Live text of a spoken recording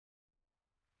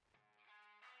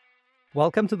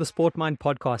Welcome to the Sport Mind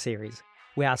podcast series,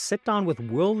 where I sit down with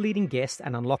world-leading guests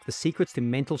and unlock the secrets to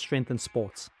mental strength in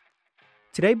sports.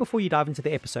 Today, before you dive into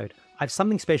the episode, I have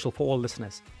something special for all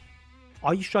listeners.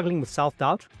 Are you struggling with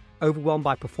self-doubt, overwhelmed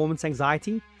by performance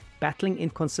anxiety, battling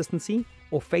inconsistency,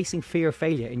 or facing fear of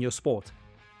failure in your sport?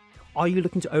 Are you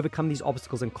looking to overcome these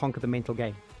obstacles and conquer the mental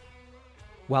game?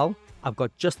 Well, I've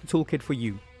got just the toolkit for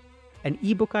you. An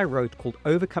ebook I wrote called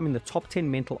Overcoming the Top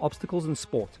 10 Mental Obstacles in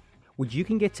Sport, which you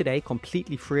can get today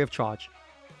completely free of charge.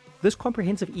 This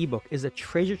comprehensive ebook is a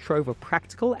treasure trove of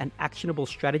practical and actionable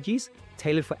strategies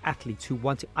tailored for athletes who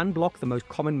want to unblock the most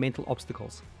common mental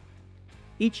obstacles.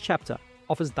 Each chapter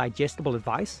offers digestible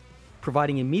advice,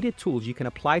 providing immediate tools you can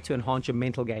apply to enhance your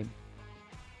mental game.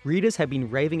 Readers have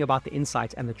been raving about the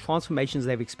insights and the transformations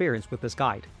they've experienced with this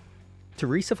guide.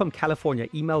 Teresa from California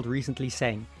emailed recently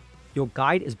saying, "Your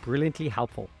guide is brilliantly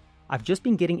helpful. I've just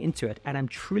been getting into it and I'm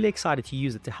truly excited to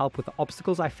use it to help with the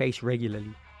obstacles I face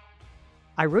regularly."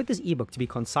 I wrote this ebook to be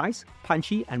concise,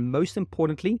 punchy, and most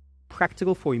importantly,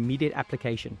 practical for immediate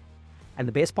application. And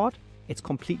the best part? It's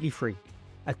completely free,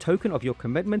 a token of your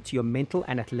commitment to your mental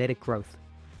and athletic growth.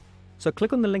 So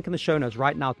click on the link in the show notes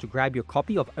right now to grab your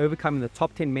copy of Overcoming the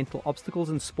Top 10 Mental Obstacles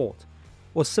in Sport,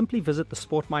 or simply visit the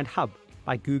Sport Mind Hub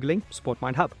by Googling Sport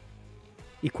Mind Hub.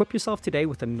 Equip yourself today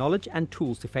with the knowledge and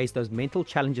tools to face those mental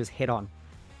challenges head on.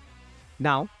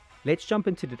 Now, let's jump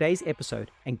into today's episode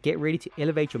and get ready to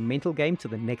elevate your mental game to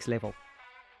the next level.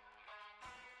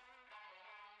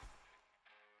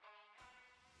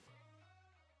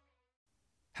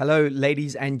 Hello,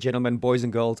 ladies and gentlemen, boys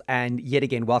and girls, and yet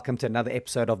again, welcome to another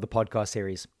episode of the podcast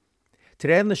series.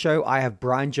 Today on the show, I have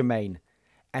Germain,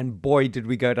 and boy, did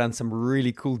we go down some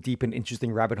really cool, deep, and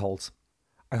interesting rabbit holes.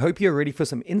 I hope you're ready for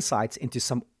some insights into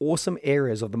some awesome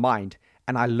areas of the mind,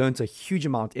 and I learned a huge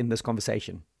amount in this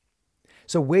conversation.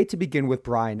 So where to begin with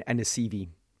Brian and his CV?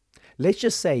 Let's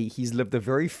just say he's lived a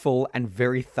very full and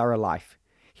very thorough life.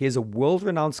 He is a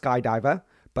world-renowned skydiver,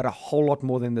 but a whole lot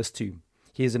more than this too.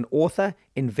 He is an author,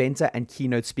 inventor, and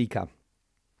keynote speaker.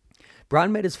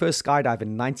 Brian made his first skydive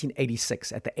in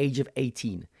 1986 at the age of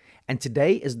 18, and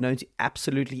today is known to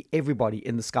absolutely everybody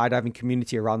in the skydiving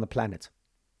community around the planet.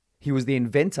 He was the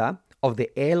inventor of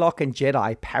the airlock and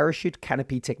Jedi parachute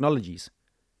canopy technologies.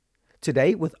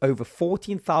 Today, with over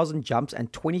 14,000 jumps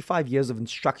and 25 years of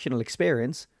instructional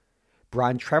experience,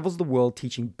 Brian travels the world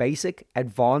teaching basic,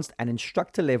 advanced, and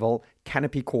instructor-level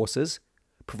canopy courses,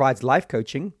 provides life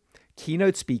coaching,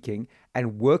 keynote speaking,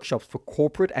 and workshops for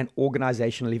corporate and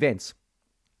organizational events.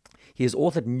 He has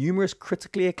authored numerous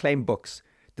critically acclaimed books,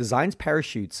 designs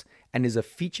parachutes, and is a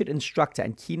featured instructor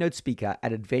and keynote speaker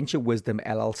at Adventure Wisdom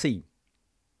LLC.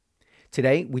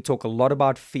 Today, we talk a lot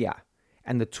about fear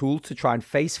and the tools to try and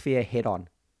face fear head on.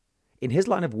 In his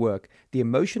line of work, the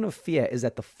emotion of fear is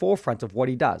at the forefront of what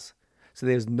he does, so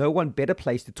there's no one better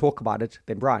placed to talk about it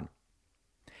than Brian.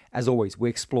 As always, we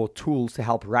explore tools to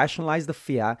help rationalize the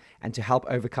fear and to help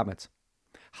overcome it,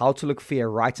 how to look fear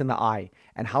right in the eye,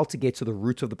 and how to get to the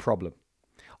root of the problem.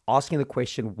 Asking the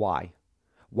question, why?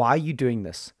 Why are you doing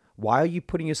this? Why are you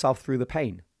putting yourself through the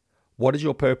pain? What is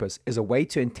your purpose? Is a way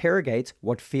to interrogate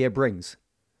what fear brings.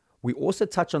 We also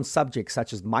touch on subjects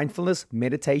such as mindfulness,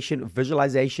 meditation,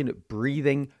 visualization,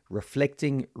 breathing,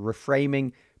 reflecting,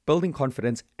 reframing, building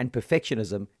confidence, and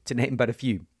perfectionism, to name but a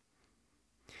few.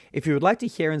 If you would like to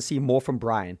hear and see more from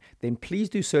Brian, then please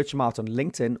do search him out on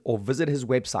LinkedIn or visit his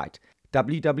website,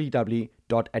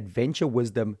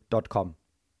 www.adventurewisdom.com.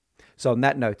 So on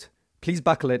that note, please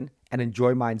buckle in and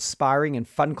enjoy my inspiring and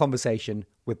fun conversation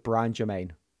with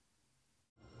Germain.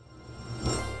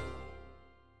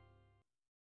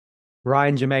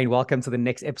 Germain, welcome to the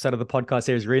next episode of the podcast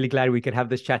series. Really glad we could have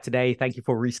this chat today. Thank you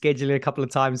for rescheduling a couple of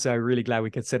times. So really glad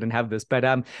we could sit and have this. But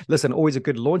listen, always a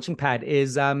good launching pad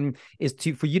is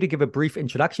for you to give a brief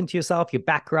introduction to yourself, your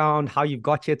background, how you've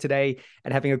got here today,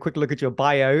 and having a quick look at your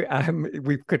bio.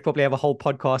 We could probably have a whole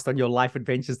podcast on your life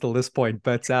adventures till this point.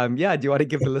 But do you want to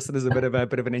give the listeners a bit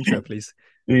of an intro, please?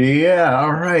 Yeah.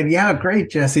 All right. Yeah.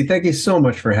 Great, Jesse. Thank you so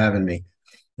much for having me.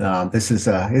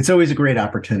 It's always a great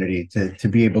opportunity to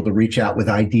be able to reach out with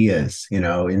ideas,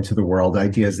 into the world,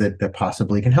 ideas that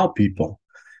possibly can help people.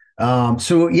 I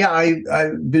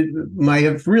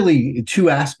have really two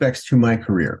aspects to my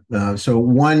career. So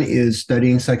one is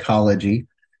studying psychology,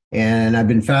 and I've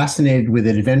been fascinated with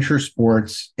adventure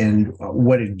sports and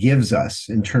what it gives us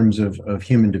in terms of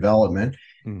human development.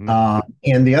 Mm-hmm.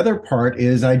 And the other part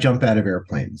is I jump out of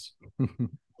airplanes.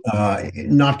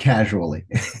 Not casually.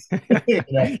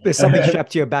 There's something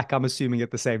strapped to your back, I'm assuming,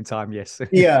 at the same time. Yes.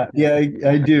 Yeah,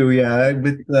 I do. Yeah,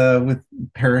 with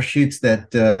parachutes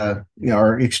that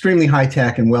are extremely high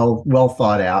tech and well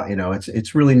thought out.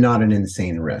 It's really not an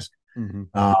insane risk. Hmm.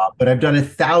 But I've done it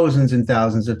thousands and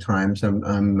thousands of times.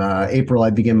 I'm April. I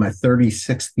begin my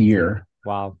 36th year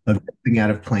Wow. of jumping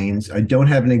out of planes. I don't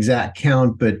have an exact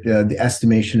count, but the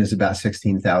estimation is about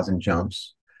 16,000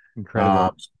 jumps.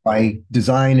 Incredible. I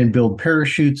design and build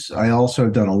parachutes. I also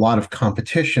have done a lot of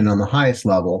competition on the highest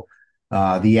level,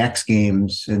 the X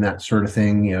Games and that sort of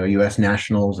thing. U.S.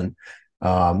 nationals, and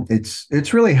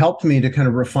it's really helped me to kind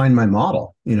of refine my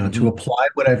model. To Hmm. apply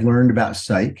what I've learned about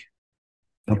psych,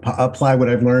 apply what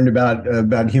I've learned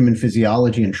about human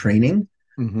physiology and training,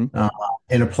 Hmm. uh,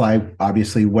 and apply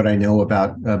obviously what I know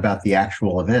about the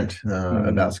actual event,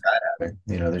 about skydiving.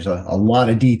 There's a lot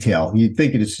of detail. You'd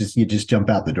think it's just you just jump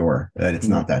out the door, and it's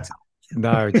Mm. not that.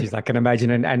 No, geez, I can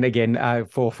imagine. And again,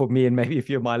 for me and maybe a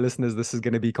few of my listeners, this is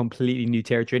going to be completely new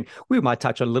territory. And we might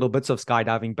touch on little bits of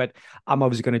skydiving, but I'm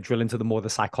obviously going to drill into the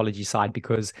psychology side,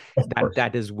 because Of course.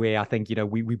 that is where I think,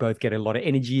 we both get a lot of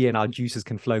energy and our juices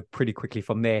can flow pretty quickly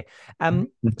from there. So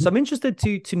Mhm. I'm interested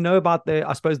to know about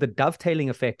I suppose, the dovetailing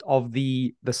effect of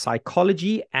the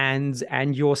psychology and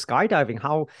your skydiving.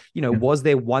 How, Yeah. was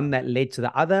there one that led to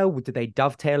the other? Did they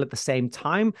dovetail at the same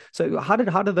time? So how did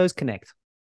those connect?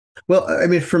 Well, I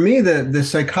mean, for me, the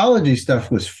psychology stuff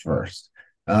was first,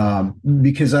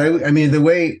 because I mean, the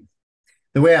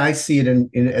way I see it,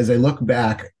 as I look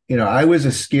back, I was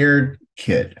a scared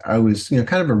kid. I was,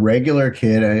 kind of a regular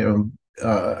kid.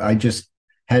 I just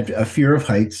had a fear of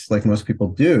heights, like most people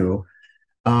do.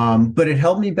 But it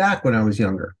held me back when I was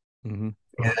younger, Hmm.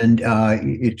 and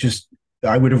it just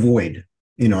I would avoid,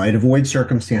 I'd avoid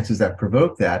circumstances that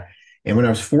provoked that. And when I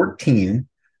was 14,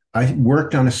 I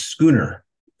worked on a schooner,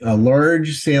 a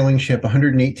large sailing ship,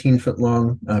 118-foot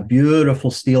long,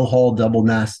 beautiful steel hull double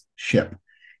mast ship.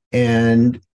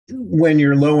 And when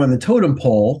you're low on the totem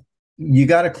pole, you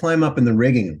got to climb up in the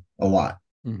rigging a lot,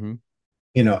 Hmm.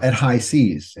 at high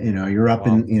seas. You're up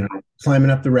Wow. in, climbing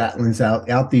up the ratlins,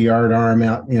 out the yard arm,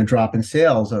 out, dropping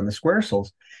sails on the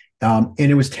squaresails. And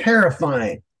it was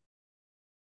terrifying.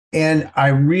 And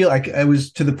I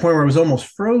was to the point where I was almost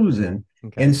frozen.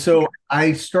 Okay. And so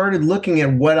I started looking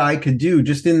at what I could do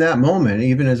just in that moment,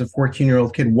 even as a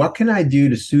 14-year-old kid. What can I do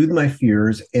to soothe my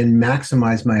fears and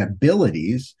maximize my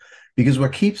abilities? Because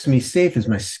what keeps me safe is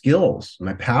my skills,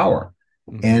 my power.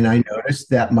 Hmm. And I noticed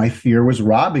that my fear was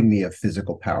robbing me of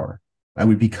physical power. I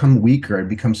would become weaker, I'd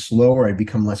become slower, I'd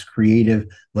become less creative,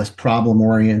 less problem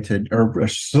oriented, or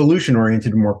solution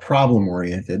oriented, more problem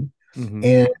oriented. Hmm.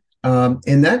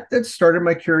 And that started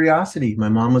my curiosity. My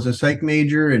mom was a psych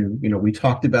major, and we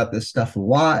talked about this stuff a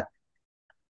lot.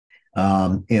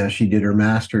 And she did her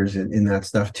master's in that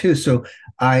stuff too. So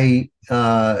I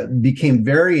became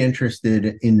very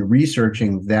interested in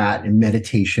researching that and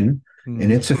meditation and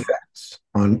Mm. its effects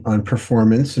on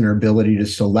performance and our ability to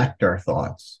select our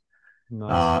thoughts,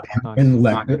 Nice. uh, Nice. and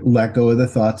let go of the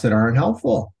thoughts that aren't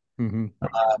helpful. Hmm.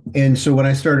 And so when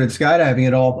I started skydiving,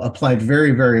 it all applied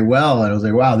very, very well. And I was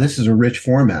like, wow, this is a rich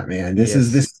format, man. This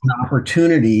Yes. is an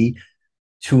opportunity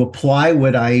to apply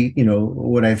what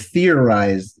I've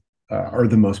theorized are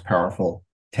the most powerful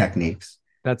techniques.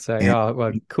 That's a, And yeah,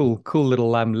 well, cool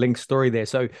little link story there.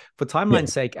 So for yeah,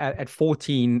 timeline's sake, at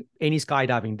 14, any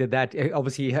skydiving, did that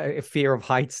obviously a fear of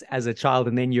heights as a child,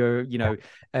 and then you're,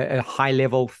 a high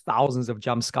level thousands of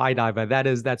jump skydiver.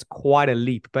 That's quite a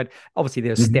leap. But obviously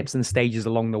there's mhm, steps and stages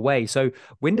along the way. So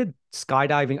when did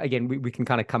skydiving, again, we can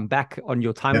kind of come back on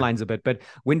your yeah, timelines a bit, but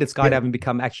when did yeah. skydiving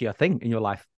become actually a thing in your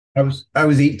life? I was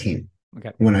 18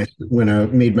 Okay. when I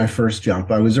made my first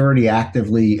jump. I was already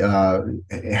actively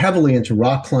heavily into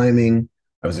rock climbing.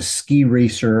 I was a ski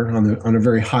racer on a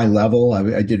very high level.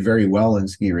 I did very well in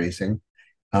ski racing.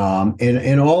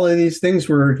 And all of these things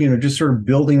were, just sort of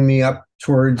building me up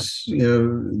towards,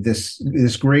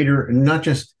 this greater, not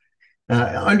just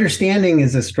understanding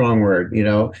is a strong word.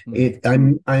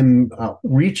 Mm, I'm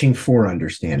reaching for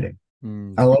understanding.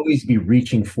 mm. I'll always be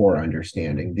reaching for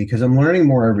understanding because I'm learning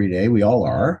more every day. We all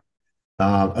are,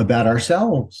 about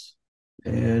ourselves.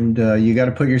 And you got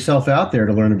to put yourself out there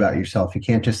to learn about yourself. You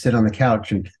can't just sit on the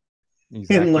couch and learn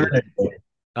Exactly. it.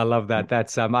 I love that.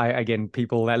 That's I again,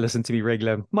 people that listen to me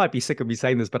regular might be sick of me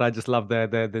saying this, but I just love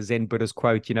the Zen Buddhist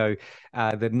quote.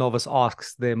 The novice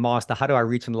asks the master, "How do I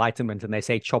reach enlightenment?" And they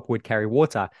say, "Chop wood, carry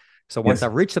water." So once Yes,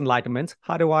 I've reached enlightenment,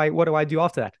 what do I do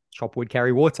after that? Chop wood,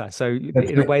 carry water. So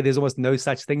that's in a right. way, there's almost no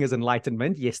such thing as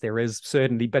enlightenment. Yes, there is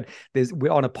certainly, but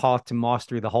we're on a path to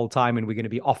mastery the whole time, and we're going to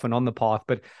be off and on the path.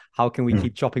 But how can we Mm,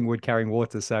 keep chopping wood, carrying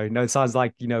water? So no, it sounds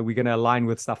like, we're going to align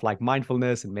with stuff like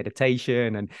mindfulness and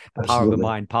meditation and the power of the absolutely.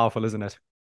 mind. Powerful, isn't it?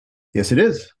 Yes, it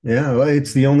is. Yeah, well,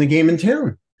 it's the only game in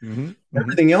town. Mm-hmm. Mm-hmm.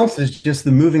 Everything else is just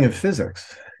the moving of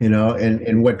physics,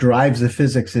 and what drives the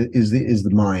physics is the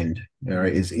mind, all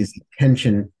right, is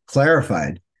attention,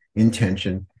 clarified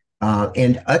intention,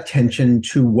 and attention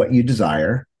to what you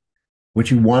desire, what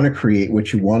you want to create,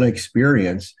 what you want to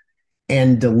experience,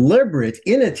 and deliberate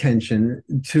inattention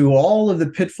to all of the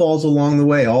pitfalls along the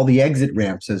way, all the exit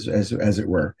ramps, as it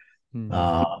were,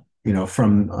 Mm-hmm.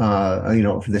 from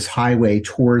this highway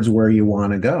towards where you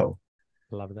want to go.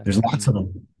 Love that. There's lots of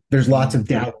Mm-hmm. them. There's lots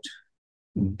Mm-hmm.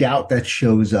 of doubt that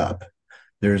shows up.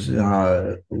 There's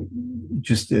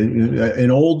just an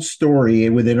old story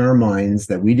within our minds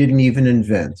that we didn't even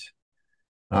invent,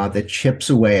 that chips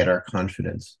away at our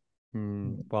confidence.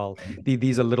 Well,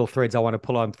 these are little threads I want to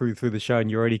pull on through the show, and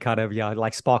you're already kind of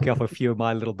like sparking off a few of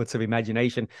my little bits of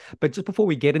imagination. But just before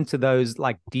we get into those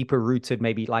like deeper rooted,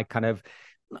 maybe like kind of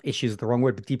issues is the wrong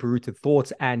word, but deeper rooted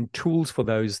thoughts and tools for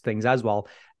those things as well.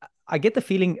 I get the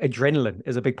feeling adrenaline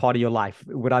is a big part of your life.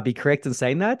 Would I be correct in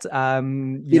saying that?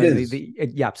 It is.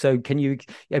 Yeah. So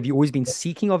have you always been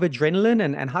seeking of adrenaline,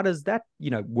 and how does that,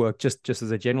 work just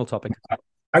as a general topic?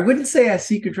 I wouldn't say I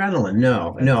seek adrenaline.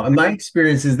 No, Okay. no. My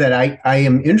experience is that I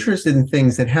am interested in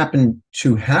things that happen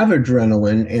to have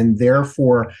adrenaline and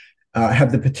therefore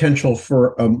have the potential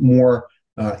for a more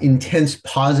intense,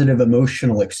 positive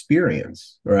emotional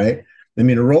experience, right? I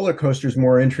mean, a roller coaster is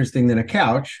more interesting than a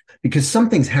couch because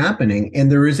something's happening and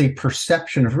there is a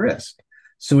perception of risk.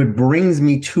 So it brings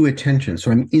me to attention. So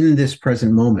I'm in this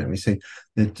present moment. We say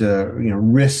that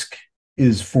risk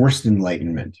is forced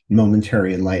enlightenment,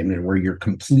 momentary enlightenment, where you're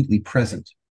completely present.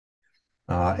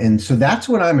 And so that's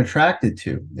what I'm attracted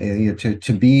to,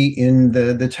 to be in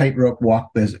the tightrope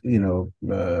walk, where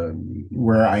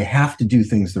I have to do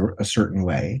things a certain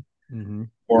way, Mm-hmm.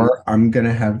 or I'm going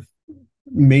to have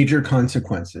major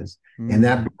consequences. And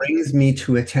that Mm, brings me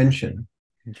to attention.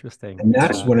 interesting. And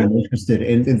that's what I'm interested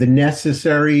in. The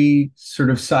necessary sort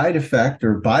of side effect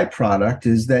or byproduct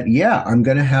is that, yeah, I'm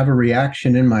going to have a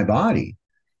reaction in my body.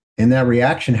 And that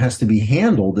reaction has to be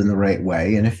handled in the right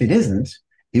way. And if it isn't,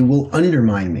 it will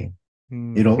undermine me.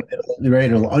 Mm, It'll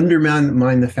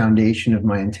undermine the foundation of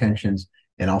my intentions,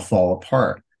 and I'll fall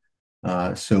apart.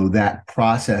 So that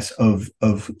process of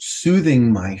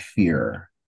soothing my fear,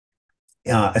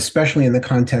 especially in the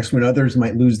context when others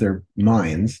might lose their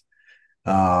minds,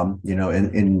 and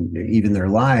even their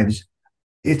lives,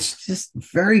 it's just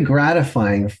very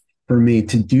gratifying for me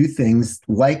to do things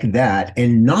like that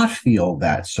and not feel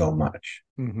that so much.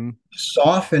 mm-hmm.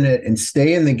 Soften it and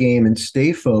stay in the game and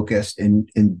stay focused and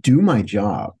do my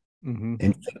job Mm-hmm.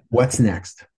 and think, what's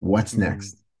next? What's Mm.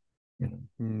 next? You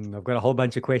know? I've got a whole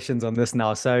bunch of questions on this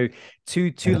now. So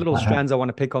two little strands I want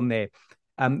to pick on there.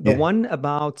 The Yeah. one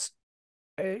about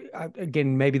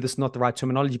again, maybe this is not the right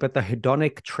terminology, but the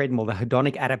hedonic treadmill, the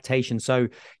hedonic adaptation. So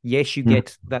yes, you Mhm.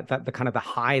 get that the kind of the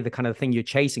high, the kind of thing you're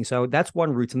chasing. So that's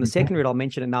one route. And the second route, I'll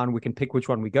mention it now, and we can pick which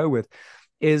one we go with,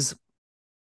 is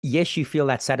yes, you feel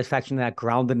that satisfaction, that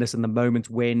groundedness in the moment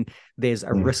when there's a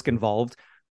Mhm. risk involved.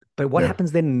 But what Yeah.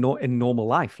 happens then in normal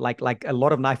life? Like a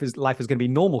lot of life is going to be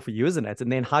normal for you, isn't it?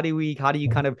 And then how do you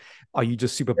kind of, are you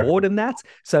just super bored in that?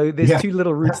 So there's Yeah. two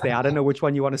little routes there. I don't know which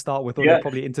one you want to start with, or they're Yeah.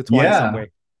 probably intertwined Yeah. somewhere.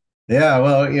 Yeah.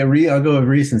 Well, yeah, I'll go with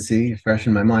recency, fresh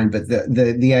in my mind. But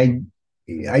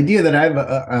idea that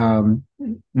I've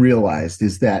realized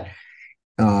is that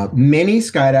many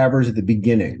skydivers at the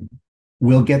beginning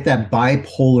will get that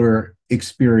bipolar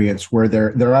experience where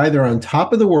they're either on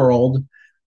top of the world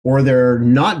or they're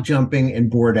not jumping and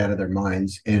bored out of their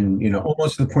minds, and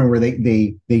almost to the point where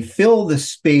they fill the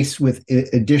space with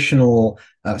additional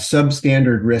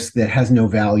substandard risk that has no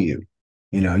value.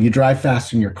 You drive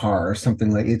fast in your car or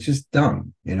something, like it's just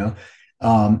dumb. And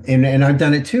I've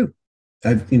done it too.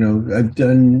 I've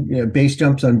done base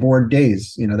jumps on board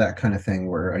days, that kind of thing,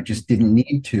 where I just didn't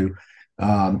need to.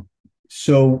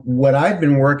 So what I've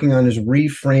been working on is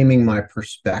reframing my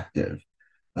perspective.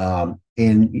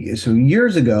 And so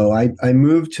years ago, I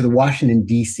moved to the Washington,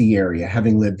 D.C. area,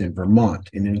 having lived in Vermont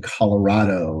and in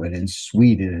Colorado and in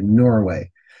Sweden and Norway.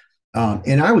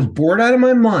 And I was bored out of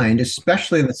my mind,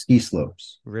 especially on the ski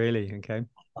slopes. Really? Okay.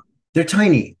 They're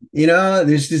tiny,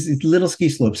 there's just these little ski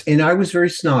slopes. And I was very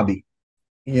snobby.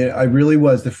 Yeah, I really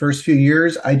was. The first few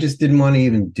years, I just didn't want to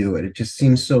even do it. It just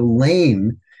seemed so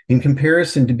lame in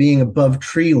comparison to being above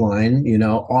tree line,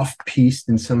 off piste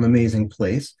in some amazing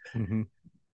place. Hmm.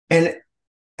 And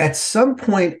at some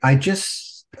point, I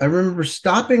remember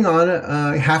stopping on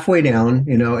halfway down,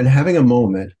 and having a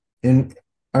moment. And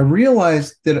I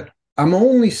realized that I'm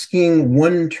only skiing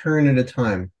one turn at a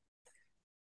time.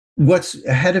 What's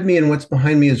ahead of me and what's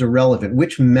behind me is irrelevant.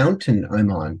 Which mountain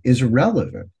I'm on is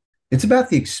irrelevant. It's about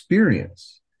the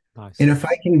experience. Nice. And if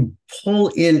I can pull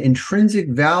in intrinsic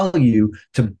value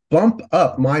to bump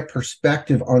up my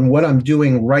perspective on what I'm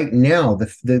doing right now,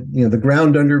 the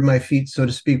ground under my feet, so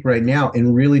to speak, right now,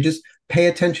 and really just pay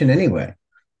attention anyway,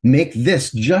 make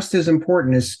this just as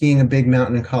important as skiing a big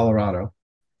mountain in Colorado.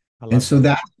 I And love so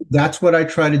that. that's what I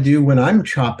try to do when I'm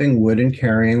chopping wood and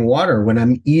carrying water, when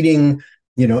I'm eating,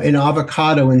 an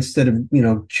avocado instead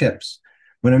of, chips.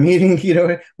 When I'm eating,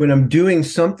 when I'm doing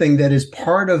something that is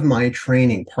part of my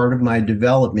training, part of my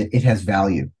development, it has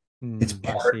value. It's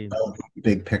I part see. of the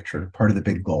big picture, part of the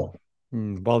big goal.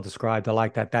 Well described. I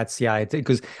like that. That's yeah,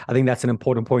 because I think that's an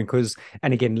important point. Because,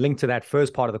 and again, linked to that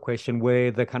first part of the question,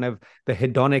 where the kind of the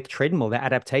hedonic treadmill, the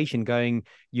adaptation, going,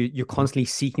 you're constantly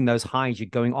seeking those highs, you're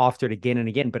going after it again and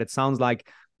again. But it sounds like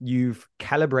you've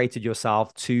calibrated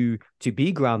yourself to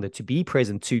be grounded, to be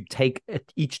present, to take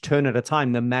each turn at a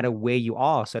time, no matter where you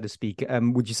are, so to speak.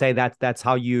 Would you say that that's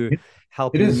how you It is.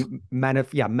 helping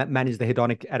manage the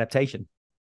hedonic adaptation?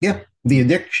 Yeah, the Mm.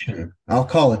 addiction, I'll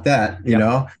call it that,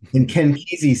 Yep. And Ken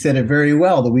Kesey said it very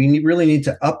well that we really need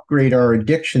to upgrade our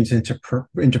addictions into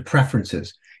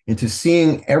preferences, into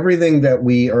seeing everything that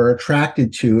we are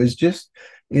attracted to as just,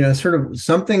 sort of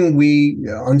something we,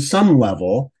 on some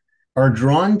level, are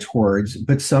drawn towards,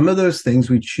 but some of those things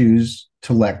we choose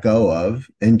to let go of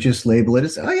and just label it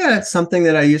as, oh yeah, it's something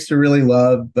that I used to really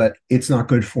love, but it's not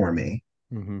good for me.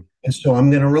 Hmm. And so I'm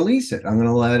going to release it. I'm going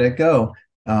to let it go.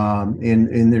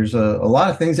 And there's a lot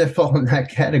of things that fall in that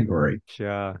category.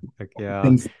 Sure. Like, yeah.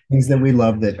 Things that we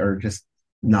love that are just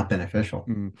not beneficial.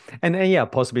 Mm. And yeah,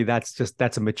 possibly that's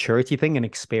a maturity thing, an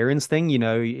experience thing. You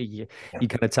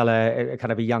kind of tell a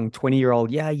kind of a young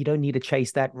 20-year-old, yeah, you don't need to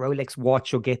chase that Rolex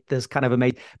watch or get this kind of a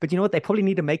mate. But you know what? They probably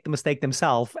need to make the mistake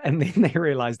themselves, and then they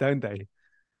realize, don't they?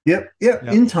 Yep, yep.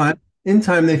 Yeah. In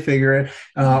time, they figure it.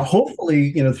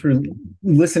 Hopefully, through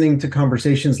listening to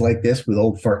conversations like this with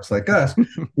old farts like us,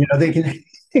 they can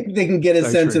they can get a So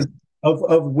sense true.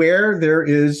 of where there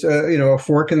is, a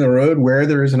fork in the road, where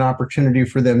there is an opportunity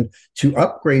for them to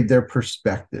upgrade their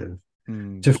perspective,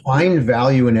 Mm. to find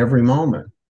value in every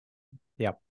moment.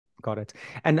 Yep, got it.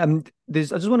 And I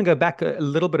just want to go back a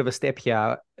little bit of a step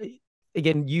here.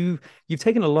 Again, you've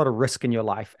taken a lot of risk in your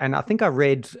life, and I think I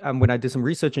read when I did some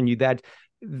research on you that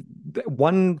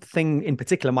one thing in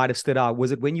particular might have stood out.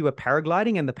 Was it when you were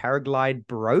paragliding and the paraglide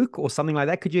broke or something like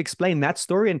that? Could you explain that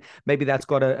story? And maybe that's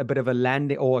got a bit of a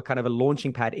landing or kind of a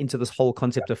launching pad into this whole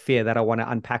concept of fear that I want to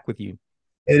unpack with you.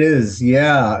 It is,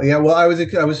 yeah, yeah. Well, I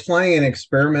was flying an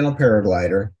experimental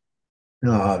paraglider.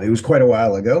 It was quite a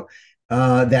while ago.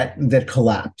 That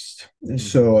collapsed. Hmm.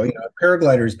 So, a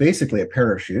paraglider is basically a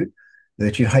parachute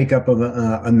that you hike up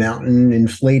a mountain,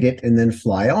 inflate it, and then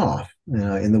fly off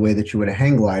in the way that you would a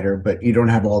hang glider. But you don't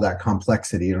have all that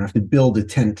complexity. You don't have to build a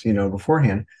tent,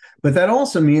 beforehand. But that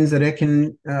also means that it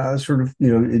can sort of,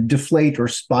 deflate or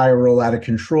spiral out of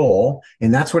control,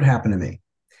 and that's what happened to me.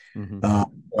 Hmm. Uh,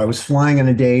 I was flying on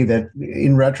a day that,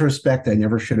 in retrospect, I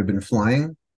never should have been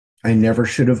flying. I never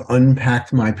should have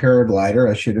unpacked my paraglider.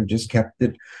 I should have just kept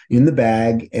it in the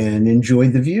bag and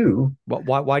enjoyed the view.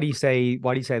 Why do you say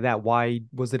that? Why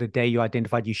was it a day you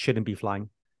identified you shouldn't be flying?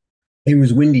 It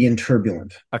was windy and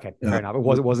turbulent. Okay, Uh, fair enough.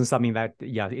 It wasn't something that,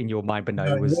 yeah, in your mind, but no,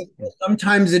 it was.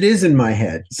 Sometimes it is in my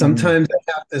head. Mm, Sometimes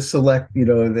I have to select,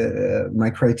 my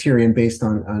criterion based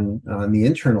on the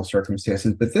internal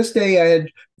circumstances. But this day I had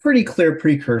pretty clear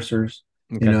precursors.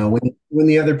 okay. When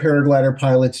the other paraglider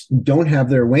pilots don't have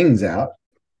their wings out,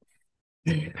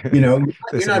 There's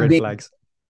you're some not red being flags.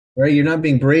 right. You're not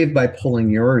being brave by pulling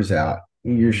yours out.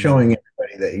 You're Mm, showing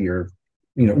everybody that you're,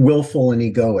 willful and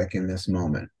egoic in this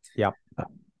moment. yeah.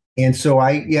 And so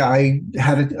I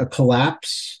had a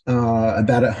collapse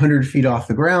about 100 feet off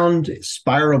the ground, it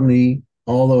spiraled me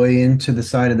all the way into the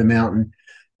side of the mountain,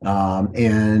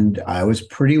 and I was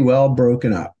pretty well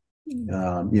broken up.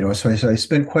 So I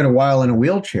spent quite a while in a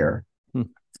wheelchair Hmm.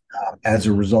 as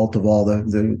a result of all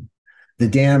the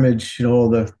damage,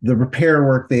 the repair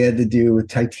work they had to do with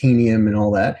titanium and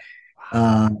all that.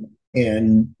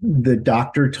 And the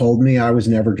doctor told me I was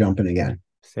never jumping again.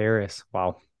 Serious.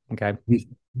 Wow. Okay. He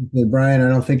said, Brian, I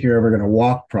don't think you're ever going to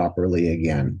walk properly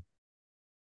again.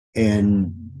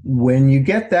 And when you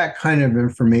get that kind of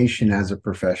information as a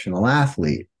professional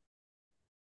athlete,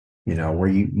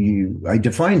 where I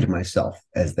defined myself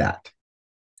as that.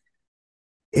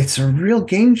 It's a real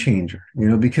game changer,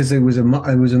 because it was a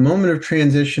moment of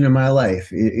transition in my life.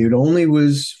 It only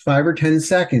was 5 or 10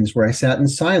 seconds where I sat in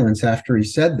silence after he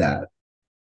said that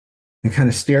and kind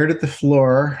of stared at the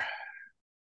floor.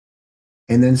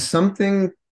 And then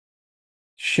something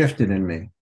shifted in me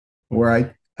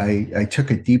where I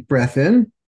took a deep breath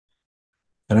in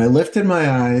and I lifted my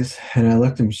eyes and I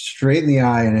looked him straight in the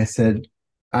eye and I said,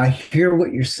 I hear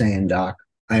what you're saying, Doc.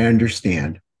 I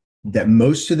understand that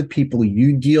most of the people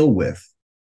you deal with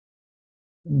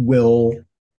will,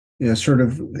 sort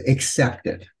of accept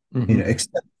it, Mm-hmm.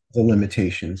 accept the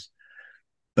limitations.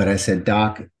 But I said,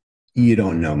 Doc, you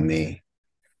don't know me.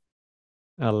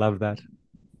 I love that.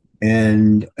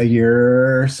 And a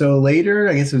year or so later,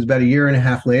 I guess it was about a year and a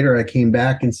half later, I came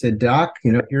back and said, Doc,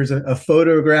 here's a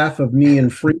photograph of me in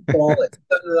free fall at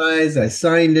sunrise. I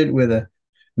signed it with a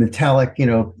metallic,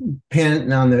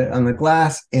 pen on the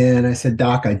glass. And I said,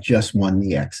 Doc, I just won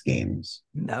the X Games.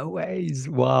 No ways.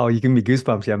 Wow, you give me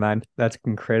goosebumps, yeah, man. That's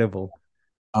incredible.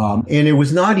 And it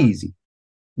was not easy.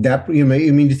 That I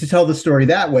mean, to tell the story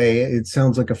that way, it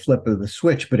sounds like a flip of the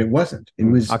switch, but it wasn't. It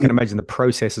Mm. was I can imagine the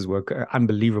processes were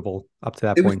unbelievable up to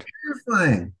that it was point.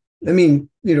 terrifying. I mean,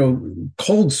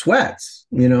 cold sweats,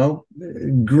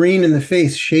 green in the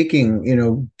face,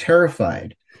 shaking,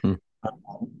 terrified. Hmm.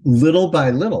 Little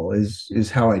by little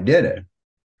is how I did it.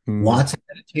 Mm. Lots of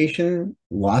meditation,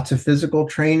 lots of physical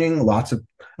training, lots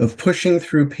of pushing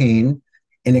through pain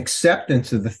and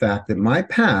acceptance of the fact that my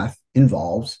path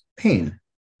involves pain.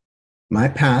 My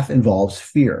path involves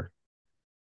fear.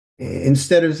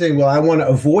 Instead of saying, well, I want to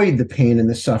avoid the pain and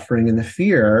the suffering and the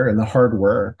fear and the hard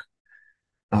work,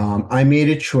 I made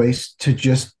a choice to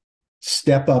just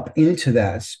step up into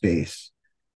that space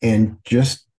and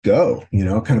just go,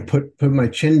 kind of put my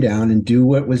chin down and do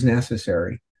what was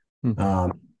necessary. Hmm.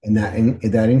 And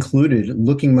that included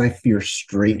looking my fear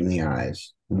straight in the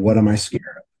eyes. What am I scared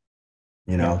of?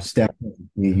 Yeah. Step in,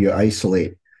 you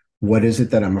isolate. What is it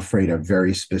that I'm afraid of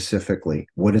very specifically?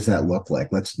 What does that look like?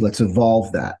 Let's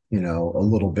evolve that, a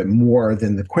little bit more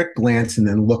than the quick glance and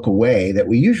then look away that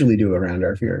we usually do around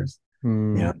our fears. You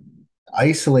Mm. know,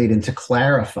 isolate and to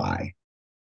clarify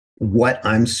what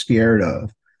I'm scared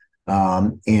of,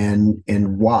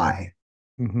 and why.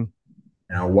 Hmm.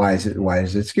 Now, why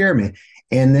does it scare me?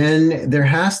 And then there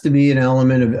has to be an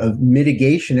element of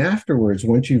mitigation afterwards.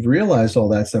 Once you've realized all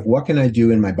that stuff, what can I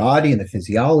do in my body and the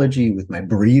physiology with my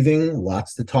breathing?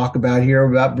 Lots to talk about here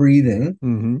about breathing,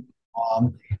 Hmm.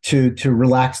 to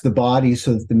relax the body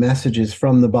so that the messages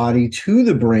from the body to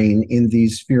the brain in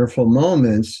these fearful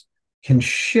moments can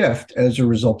shift as a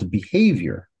result of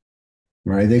behavior.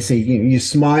 Right? They say you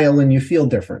smile and you feel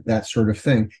different, that sort of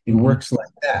thing. It Hmm. works like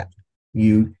that.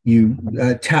 You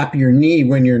tap your knee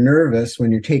when you're nervous,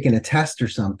 when you're taking a test or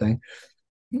something.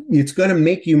 It's going to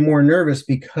make you more nervous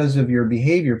because of your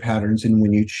behavior patterns. And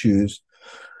when you choose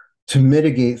to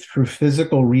mitigate through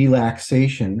physical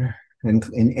relaxation and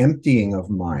emptying of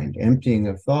mind, emptying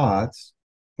of thoughts,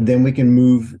 then we can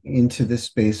move into this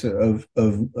space of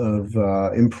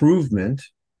improvement.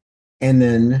 And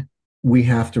then we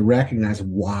have to recognize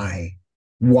why.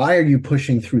 Why are you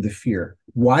pushing through the fear?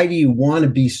 Why do you want to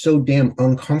be so damn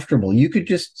uncomfortable? You could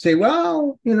just say,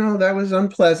 well, that was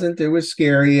unpleasant. It was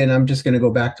scary. And I'm just going to go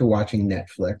back to watching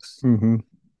Netflix, Hmm.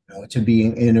 to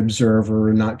being an observer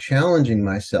and not challenging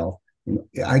myself.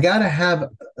 I got to have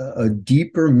a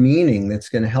deeper meaning that's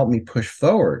going to help me push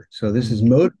forward. So this is Hmm.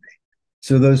 motivating.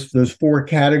 So those four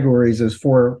categories, those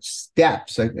four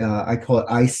steps, I call it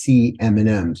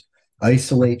ICM&Ms: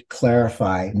 isolate,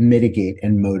 clarify, mitigate,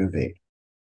 and motivate.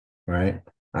 Right?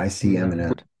 Love ICM&M.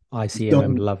 it. ICMM,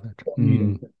 Don't, love it. don't eat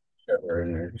them. Mm. Sugar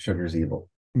in there. Sugar's evil.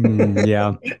 Mm,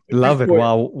 yeah. Love Just it.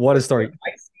 Wow. What a story.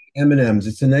 ICM&Ms.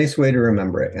 It's a nice way to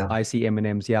remember it. Yeah. I see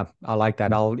M&Ms. Yeah, I like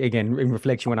that. I'll again in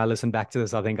reflection when I listen back to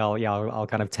this, I think I'll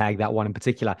kind of tag that one in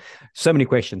particular. So many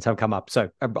questions have come up. So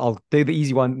I'll do the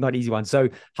easy one, not easy one. So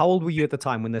how old were you at the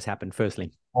time when this happened?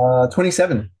 Firstly,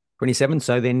 27. 27.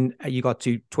 So then you got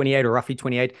to 28 or roughly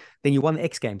 28. Then you won the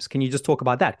X Games. Can you just talk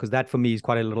about that? Because that for me is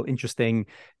quite a little interesting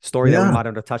story that we Yeah. might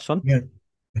have touched on Yeah.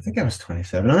 I think I was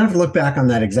 27. I don't have to look back on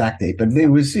that exact date, but it yeah,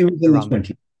 was in the around there. 20s.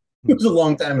 It Mm. was a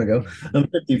long time ago. I'm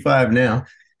 55 now.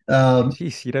 Um,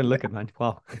 Jeez, you don't look it, man.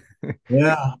 Wow,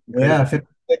 yeah, incredible.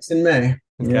 56 in May.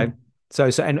 Yeah. Okay. So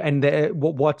and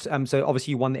what so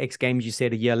obviously you won the X Games, you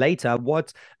said a year later.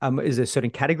 What is there a certain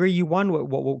category you won?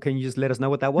 What can you just let us know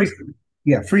what that Free, was?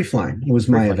 yeah, free flying was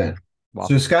Free my flying. event.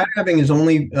 So Wow. skydiving has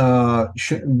only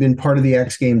been part of the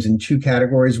X Games in two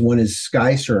categories. One is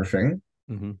sky surfing,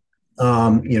 Hmm.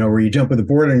 where you jump with a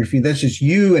board on your feet. That's just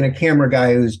you and a camera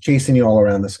guy who's chasing you all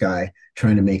around the sky,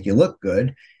 trying to make you look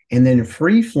good. And then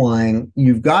free flying,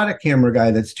 you've got a camera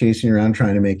guy that's chasing you around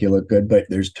trying to make you look good, but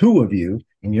there's two of you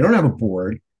and you don't have a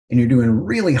board and you're doing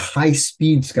really high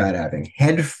speed skydiving,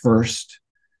 head first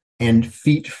and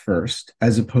feet first,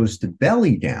 as opposed to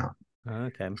belly down.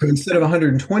 Okay. So instead of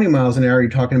 120 miles an hour, you're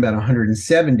talking about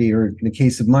 170, or in the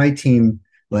case of my team,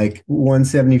 like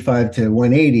 175 to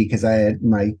 180, because I had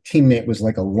my teammate was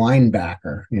like a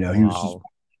linebacker. He was just,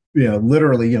 Wow.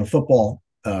 literally, football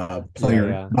Yeah, player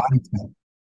yeah. body type.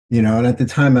 And at the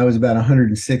time I was about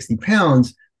 160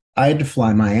 pounds. I had to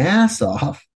fly my ass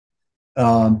off.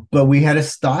 But we had a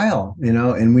style,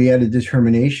 and we had a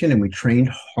determination, and we trained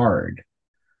hard.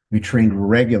 We trained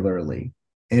regularly,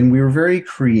 and we were very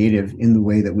creative in the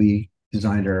way that we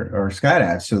designed our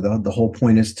skydives. So the whole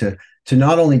point is to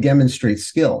not only demonstrate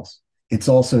skills, it's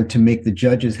also to make the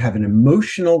judges have an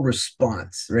emotional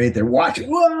response, right? They're watching,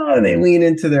 whoa, and they lean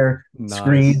into their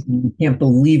screen. Nice. You can't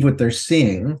believe what they're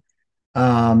seeing.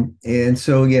 And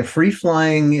so yeah, free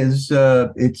flying is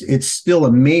it's still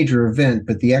a major event,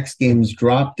 but the X Games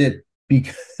dropped it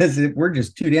because we're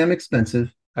just too damn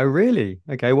expensive. Oh, really?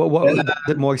 Okay. What is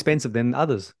it more expensive than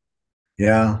others?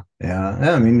 Yeah,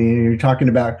 yeah. I mean, you're talking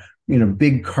about,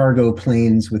 big cargo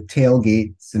planes with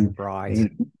tailgates, and Right. you,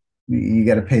 you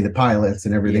got to pay the pilots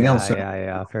and everything else. Yeah, So yeah,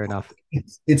 yeah. Fair enough.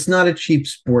 it's not a cheap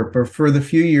sport, but for the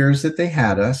few years that they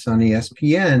had us on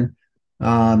ESPN,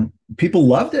 people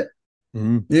loved it.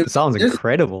 It sounds It's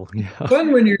incredible. Yeah.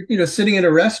 fun when you're, sitting in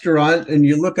a restaurant and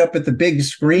you look up at the big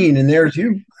screen and there's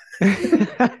you.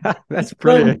 That's Fun.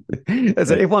 brilliant.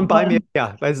 So everyone buy me.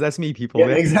 Yeah, that's me, people. Yeah,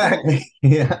 Yeah. exactly.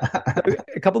 Yeah. So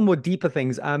a couple more deeper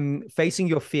things. Facing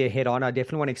your fear head on. I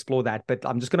definitely want to explore that, but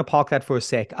I'm just going to park that for a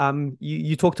sec.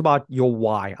 You talked about your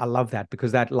why. I love that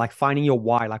because that like finding your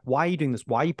why. Like, why are you doing this?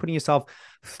 Why are you putting yourself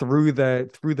through the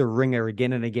ringer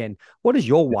again and again? What is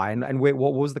your why, and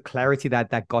what was the clarity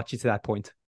that got you to that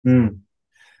point? Mm.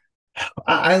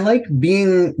 I like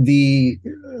being the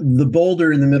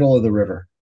boulder in the middle of the river.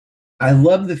 I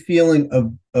love the feeling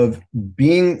of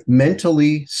being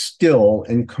mentally still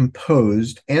and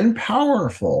composed and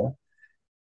powerful,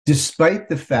 despite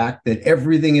the fact that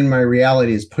everything in my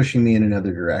reality is pushing me in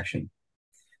another direction,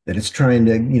 that it's trying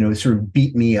to, sort of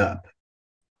beat me up.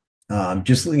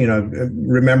 Just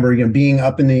remember, being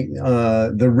up in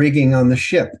the rigging on the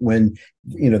ship when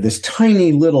this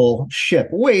tiny little ship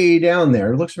way down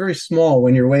there. It looks very small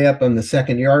when you're way up on the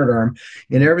second yard arm,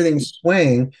 and everything's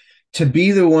swaying. To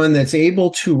be the one that's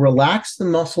able to relax the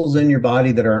muscles in your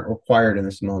body that aren't required in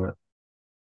this moment,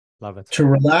 Love it. to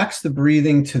relax the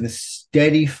breathing to the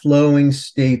steady flowing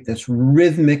state that's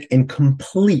rhythmic and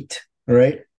complete,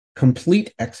 right?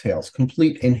 Complete exhales,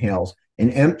 complete inhales,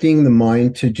 and emptying the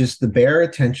mind to just the bare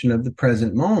attention of the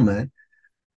present moment.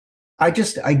 I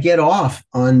get off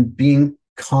on being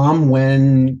calm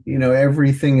when,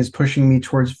 everything is pushing me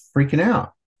towards freaking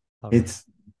out. Love it. It's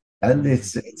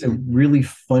it's a really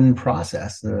fun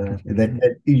process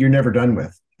that you're never done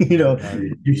with. No.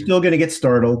 You're still going to get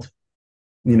startled.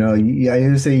 I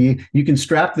always say you can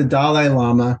strap the Dalai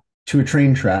Lama to a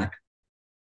train track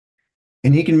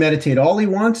and he can meditate all he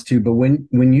wants to, but when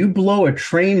you blow a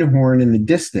train horn in the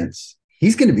distance,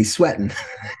 he's going to be sweating.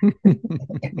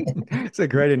 It's a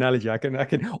great analogy. I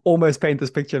can almost paint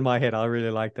this picture in my head. I really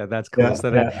like that. That's cool. Yeah,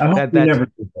 So yeah. I hope that you that never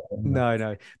do that. no,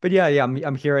 no. But yeah,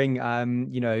 I'm hearing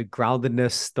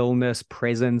groundedness, stillness,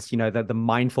 presence, that the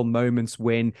mindful moments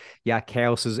when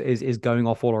chaos is going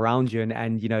off all around you.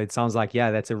 And it sounds like,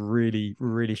 that's a really,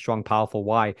 really strong, powerful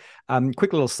why.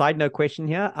 Quick little side note question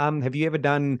here. Have you ever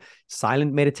done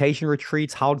silent meditation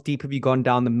retreats? How deep have you gone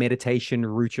down the meditation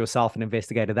route yourself and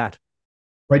investigated that?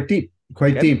 Quite deep,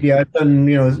 quite Okay. deep. Yeah, I've done,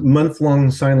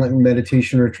 month-long silent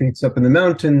meditation retreats up in the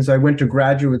mountains. I went to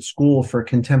graduate school for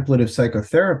contemplative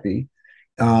psychotherapy,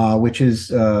 which is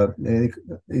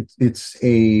it's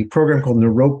a program called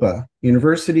Naropa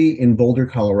University in Boulder,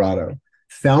 Colorado,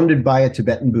 founded by a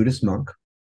Tibetan Buddhist monk.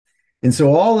 And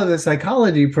so all of the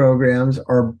psychology programs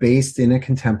are based in a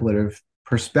contemplative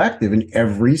perspective. And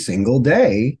every single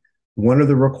day, one of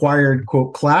the required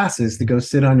quote classes to go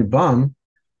sit on your bum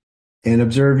and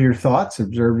observe your thoughts,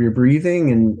 observe your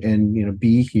breathing, and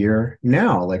be here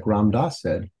now, like Ram Dass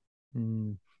said.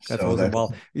 Mm, that's So awesome. that's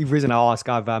Well, the reason I ask,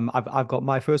 I've got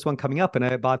my first one coming up in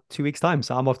about 2 weeks' time,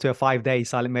 so I'm off to a 5-day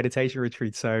silent meditation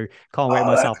retreat. So can't wait oh,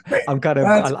 that's myself. great. I'm kind of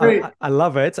That's great. I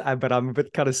love it, but I'm a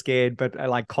bit kind of scared, but I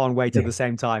like can't wait at Yeah. the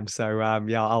same time. So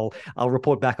I'll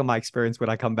report back on my experience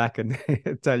when I come back and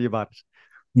tell you about it.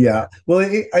 Yeah. Well,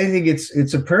 I think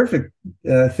it's a perfect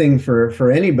thing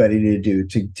for anybody to do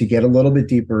to get a little bit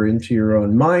deeper into your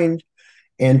own mind.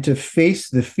 and to face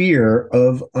the fear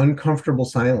of uncomfortable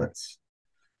silence,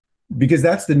 because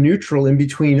that's the neutral in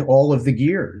between all of the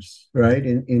gears, right?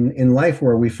 In life,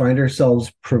 where we find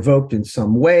ourselves provoked in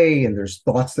some way and there's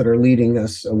thoughts that are leading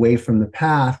us away from the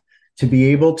path, to be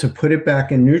able to put it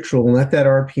back in neutral and let that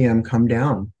RPM come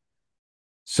down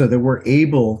so that we're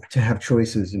able to have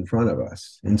choices in front of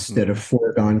us instead of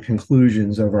foregone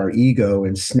conclusions of our ego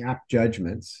and snap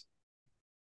judgments.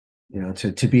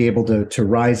 To be able to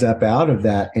rise up out of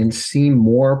that and see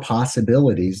more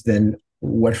possibilities than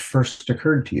what first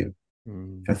occurred to you.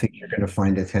 I think you're going to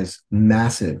find it has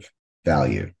massive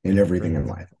value in everything in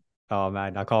life. Oh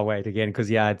man, I can't wait again, because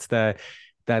it's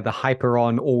the hyper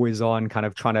on, always on, kind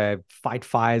of trying to fight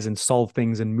fires and solve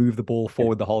things and move the ball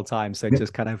forward the whole time. So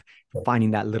just kind of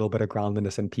finding that little bit of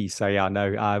groundedness and peace. So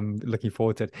no, I'm looking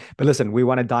forward to it. But listen, we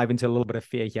want to dive into a little bit of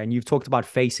fear here. And you've talked about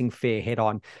facing fear head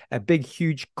on, a big,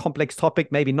 huge, complex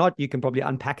topic. Maybe not. You can probably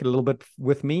unpack it a little bit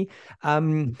with me.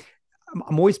 I'm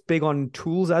always big on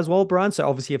tools as well, Brian. So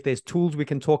obviously, if there's tools we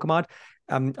can talk about,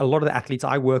 a lot of the athletes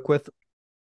I work with,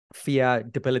 fear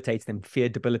debilitates them. Fear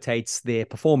debilitates their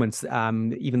performance,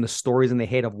 even the stories in their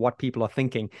head of what people are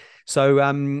thinking. So,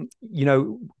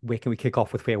 where can we kick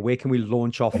off with fear? Where can we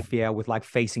launch off fear with, like,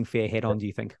 facing fear head on, do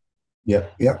you think?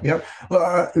 Yep.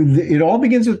 Well, it all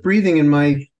begins with breathing, in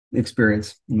my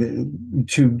experience,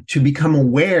 to become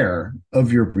aware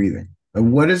of your breathing.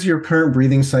 What does your current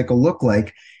breathing cycle look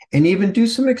like? And even do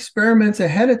some experiments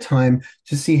ahead of time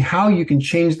to see how you can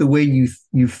change the way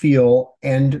you feel,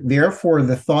 and therefore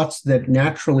the thoughts that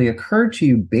naturally occur to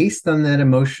you based on that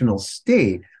emotional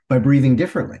state, by breathing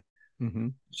differently.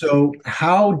 So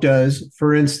how does,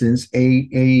 for instance,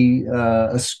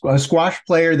 a squash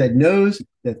player that knows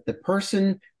that the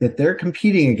person that they're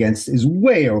competing against is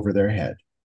way over their head,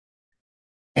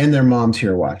 and their mom's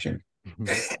here watching,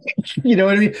 you know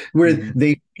what I mean? Where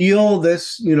they feel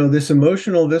this, this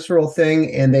emotional, visceral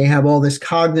thing, and they have all this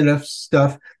cognitive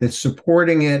stuff that's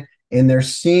supporting it, and they're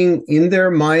seeing in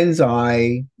their mind's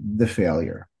eye the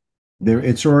failure.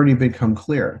 It's already become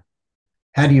clear.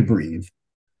 How do you breathe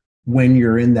when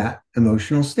you're in that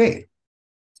emotional state?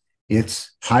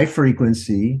 It's high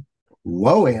frequency,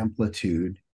 low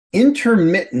amplitude,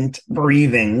 intermittent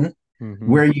breathing,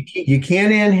 where you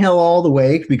can't inhale all the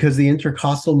way because the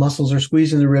intercostal muscles are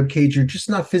squeezing the rib cage. You're just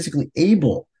not physically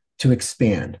able to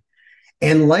expand.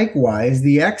 And likewise,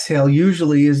 the exhale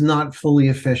usually is not fully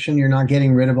efficient. You're not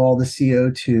getting rid of all the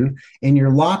CO2, and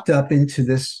you're locked up into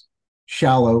this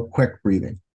shallow, quick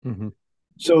breathing.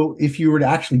 So if you were to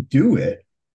actually do it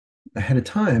ahead of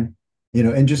time,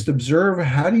 and just observe,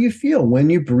 how do you feel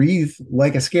when you breathe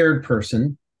like a scared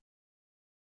person?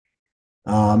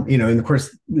 And of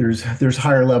course, there's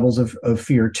higher levels of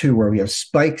fear too, where we have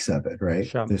spikes of it, right?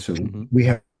 Sure. So we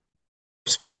have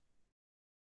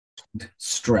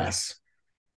stress,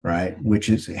 right? Which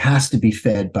has to be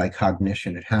fed by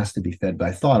cognition. It has to be fed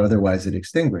by thought. Otherwise, it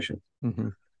extinguishes.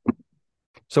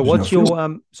 So what's your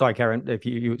sorry, Karen, if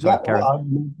you sorry,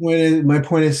 Karen. My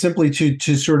point is simply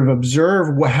to sort of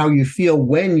observe how you feel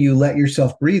when you let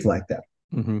yourself breathe like that,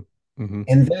 and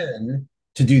then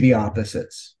to do the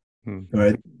opposites.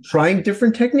 Right, trying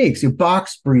different techniques.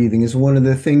 Box breathing is one of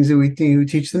the things that we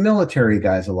teach the military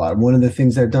guys a lot. One of the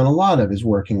things I've done a lot of is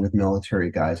working with military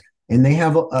guys, and they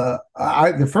have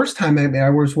the first time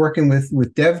I was working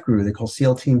with DevGru, they call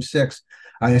SEAL Team 6.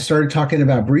 I started talking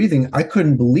about breathing. I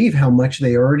couldn't believe how much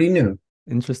they already knew.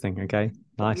 Interesting. Okay,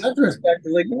 nice. In retrospect,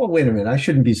 like, well, wait a minute, I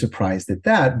shouldn't be surprised at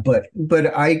that.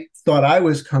 But I thought I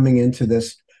was coming into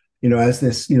this, as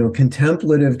this,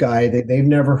 contemplative guy, that they've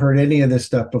never heard any of this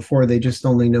stuff before. They just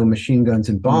only know machine guns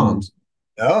and bombs.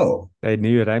 No, they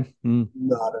knew it, eh?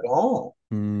 Not at all.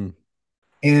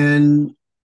 And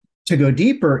to go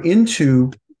deeper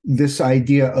into this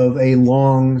idea of a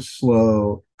long,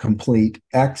 slow, complete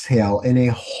exhale, and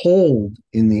a hold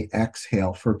in the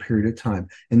exhale for a period of time,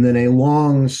 and then a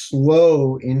long,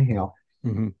 slow inhale,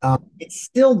 it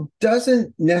still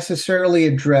doesn't necessarily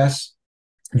address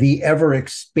the ever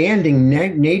expanding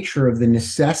nature of the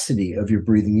necessity of your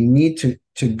breathing. You need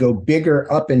to go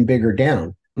bigger up and bigger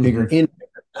down, bigger in,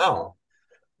 bigger out.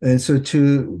 And so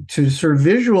to sort of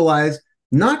visualize,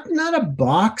 not a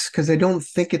box, because I don't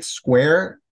think it's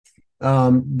square.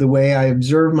 The way I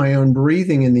observe my own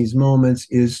breathing in these moments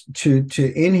is to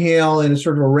inhale in a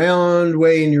sort of a round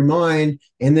way in your mind,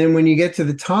 and then when you get to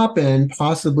the top end,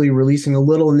 possibly releasing a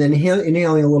little, and then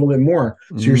inhaling a little bit more.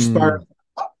 So you're spiraling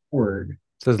upward.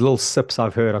 So those little sips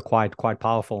I've heard are quite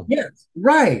powerful. Yes,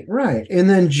 right. And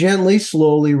then gently,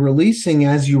 slowly releasing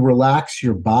as you relax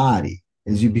your body,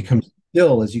 as you become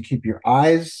still, as you keep your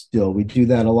eyes still. We do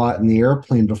that a lot in the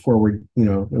airplane before when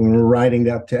we're riding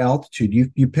up to altitude.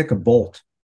 You pick a bolt,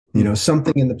 Mm,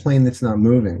 something in the plane that's not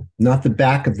moving, not the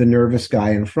back of the nervous guy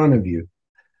in front of you.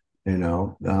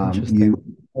 interesting. You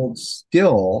hold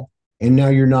still, and now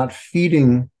you're not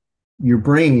feeding your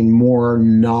brain more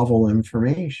novel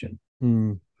information.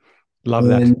 Mm, love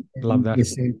that. Love And that. the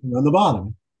same thing on the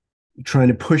bottom, trying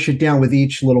to push it down with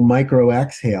each little micro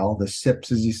exhale, the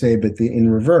sips, as you say, but in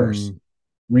reverse. Mm,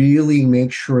 Really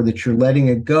make sure that you're letting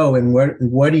it go. And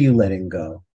what are you letting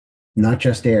go? Not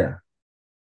just air,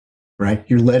 right?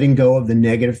 You're letting go of the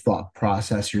negative thought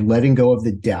process. You're letting go of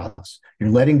the doubts. You're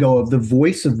letting go of the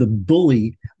voice of the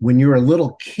bully when you're a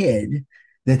little kid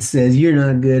that says you're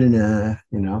not good enough,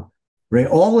 right?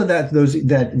 All of that,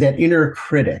 that inner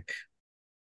critic,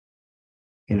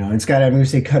 and Scott Adams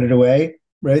say cut it away,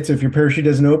 right? So if your parachute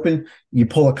doesn't open, you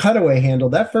pull a cutaway handle,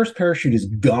 that first parachute is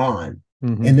gone.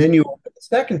 hmm And then you open the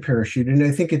second parachute. And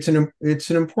I think it's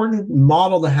an important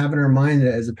model to have in our mind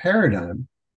as a paradigm.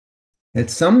 That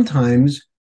sometimes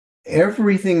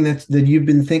everything that you've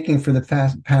been thinking for the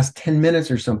past 10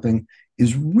 minutes or something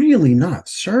is really not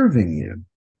serving you.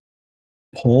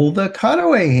 Pull the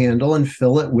cutaway handle and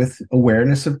fill it with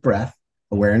awareness of breath,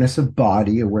 awareness of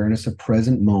body, awareness of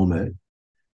present moment,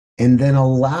 and then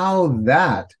allow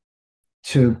that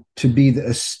to be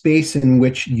a space in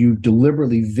which you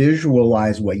deliberately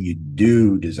visualize what you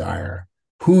do desire,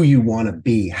 who you want to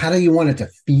be, how do you want it to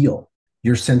feel.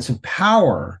 Your sense of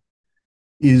power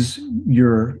is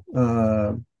your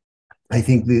I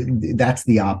think that's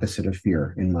the opposite of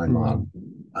fear in my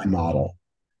model,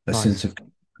 a sense Nice. of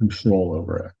control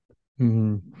over it.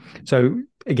 hmm So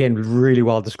again, really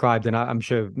well described, and I'm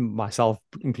sure myself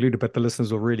included, but the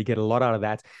listeners will really get a lot out of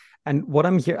that. And what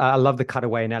I'm here, I love the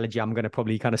cutaway analogy. I'm going to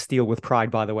probably kind of steal with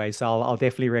pride, by the way. So I'll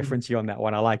definitely reference you on that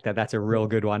one. I like that. That's a real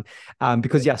good one.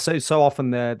 Because yeah, so often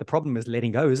the problem is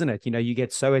letting go, isn't it? You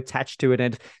get so attached to it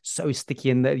and so sticky,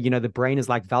 and the brain is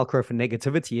like Velcro for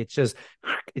negativity. It's just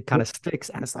it kind of sticks,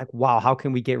 and it's like, wow, how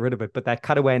can we get rid of it? But that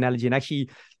cutaway analogy, and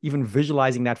actually even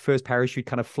visualizing that first parachute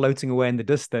kind of floating away in the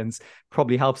distance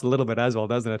probably helps a little bit as well,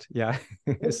 doesn't it? Yeah.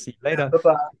 See you Yeah, later.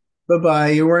 bye-bye. Bye-bye.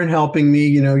 You weren't helping me.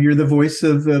 You're the voice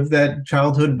of that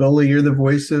childhood bully. You're the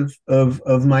voice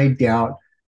of my doubt.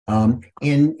 And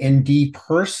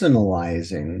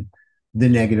depersonalizing the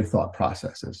negative thought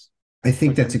processes. I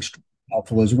think Okay. that's extremely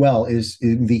helpful as well, is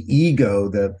the ego,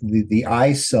 the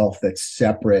I self that's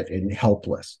separate and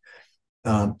helpless.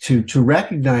 To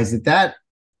recognize that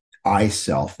I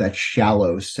self, that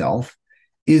shallow self,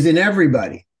 is in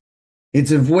everybody.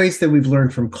 It's a voice that we've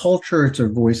learned from culture. It's a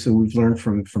voice that we've learned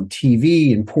from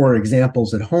TV and poor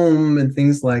examples at home and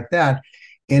things like that.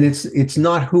 And it's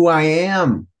not who I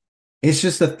am. It's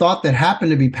just a thought that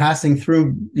happened to be passing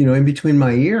through, in between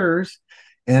my ears.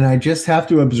 And I just have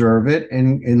to observe it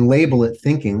and label it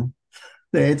thinking.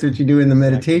 That's what you do in the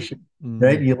Exactly. meditation,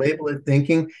 right? Mm, You label it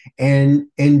thinking and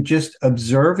just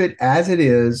observe it as it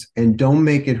is and don't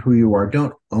make it who you are.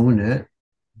 Don't own it.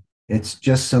 It's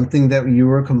just something that you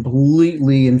were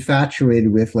completely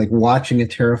infatuated with, like watching a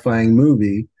terrifying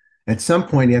movie. At some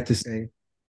point, you have to say,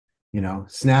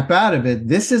 snap out of it.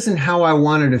 This isn't how I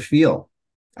wanted to feel.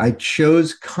 I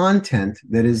chose content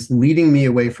that is leading me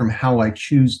away from how I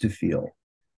choose to feel.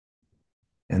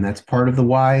 And that's part of the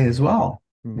why as well.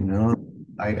 You mm. know,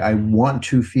 I want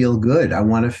to feel good. I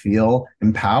want to feel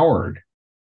empowered.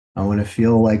 I want to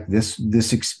feel like this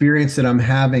experience that I'm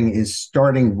having is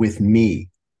starting with me,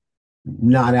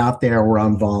 not out there where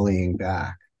I'm volleying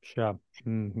back. Sure.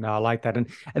 No, I like that.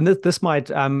 And this might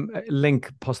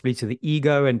link possibly to the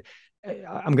ego. And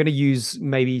I'm going to use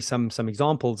maybe some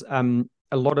examples.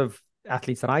 A lot of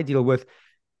athletes that I deal with,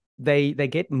 they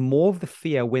get more of the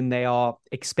fear when they are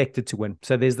expected to win.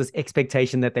 So there's this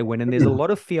expectation that they win, and there's a lot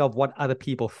of fear of what other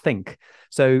people think.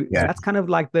 So Yeah. that's kind of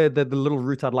like the little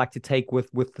route I'd like to take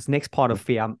with this next part of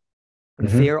fear. The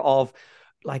Mm-hmm. fear of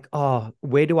like, oh,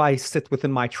 where do I sit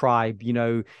within my tribe?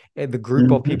 The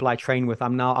group of Mm-hmm. people I train with,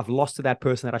 I've lost to that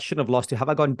person that I shouldn't have lost to. Have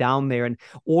I gone down there? And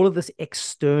all of this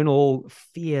external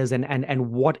fears and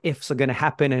what ifs are going to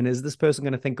happen. And is this person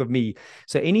going to think of me?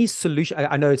 So any solution,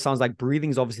 I know it sounds like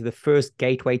breathing is obviously the first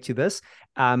gateway to this.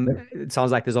 It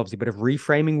sounds like there's obviously a bit of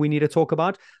reframing we need to talk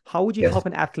about. How would you Yes. help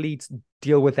an athlete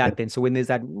deal with that then? So when there's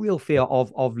that real fear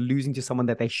of losing to someone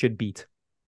that they should beat.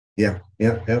 Yeah.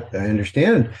 Yeah. Yeah. I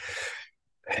understand.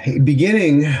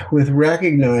 Beginning with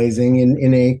recognizing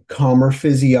in a calmer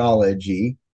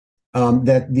physiology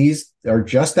that these are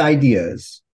just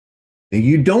ideas, that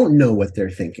you don't know what they're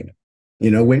thinking.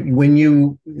 When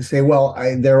you say, well,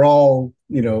 they're all,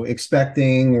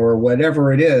 expecting or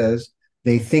whatever it is,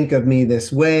 they think of me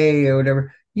this way or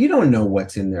whatever. You don't know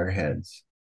what's in their heads.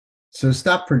 So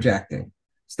stop projecting,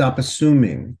 stop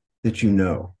assuming that you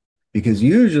know, because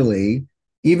usually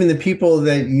even the people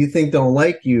that you think don't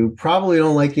like you probably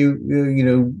don't like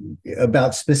you,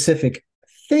 about specific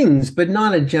things, but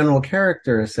not a general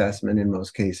character assessment in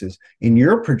most cases. And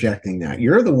you're projecting that.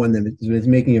 You're the one that is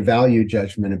making a value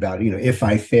judgment about, if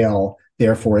I fail,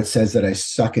 therefore it says that I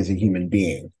suck as a human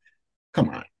being. Come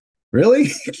on,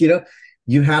 really?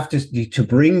 You have to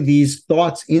bring these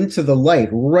thoughts into the light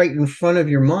right in front of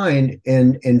your mind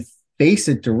and face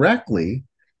it directly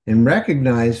and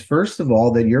recognize, first of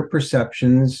all, that your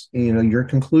perceptions, your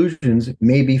conclusions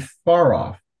may be far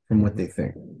off from what they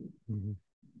think. Mm-hmm.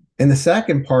 And the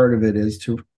second part of it is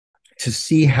to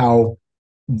see how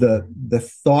the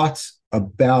thoughts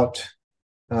about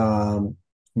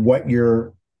what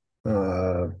you're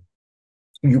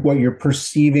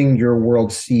perceiving your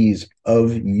world sees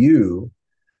of you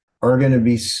are going to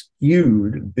be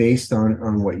skewed based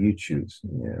on what you choose.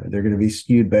 They're going to be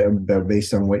skewed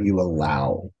based on what you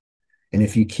allow. And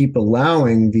if you keep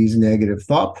allowing these negative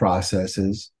thought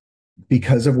processes,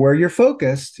 because of where you're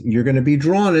focused, you're going to be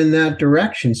drawn in that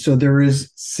direction. So there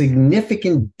is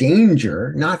significant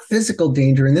danger, not physical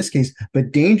danger in this case,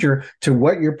 but danger to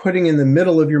what you're putting in the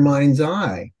middle of your mind's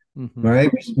eye. Mm-hmm.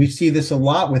 Right? We see this a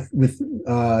lot with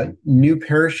new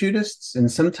parachutists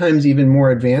and sometimes even more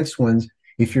advanced ones.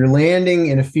 If you're landing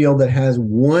in a field that has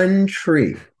one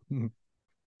tree, mm-hmm.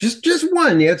 just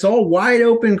one, it's all wide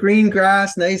open, green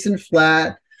grass, nice and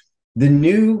flat, the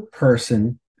new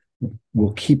person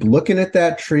will keep looking at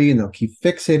that tree and they'll keep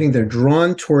fixating. They're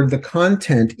drawn toward the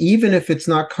content, even if it's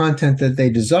not content that they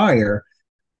desire,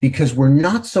 because we're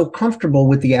not so comfortable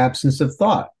with the absence of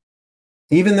thought.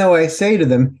 Even though I say to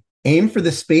them, aim for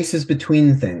the spaces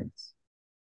between things.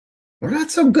 We're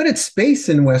not so good at space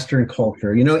in Western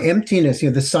culture. Emptiness,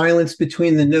 the silence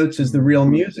between the notes is the real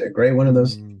music, right? One of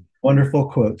those wonderful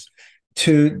quotes.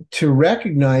 To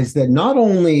recognize that not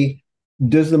only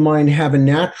does the mind have a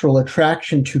natural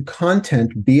attraction to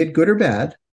content, be it good or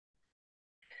bad,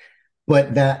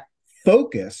 but that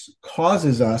focus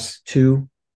causes us to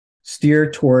steer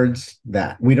towards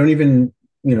that. We don't even,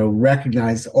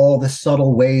 recognize all the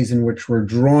subtle ways in which we're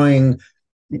drawing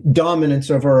dominance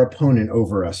of our opponent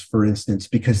over us, for instance,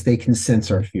 because they can sense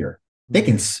our fear. They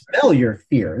can smell your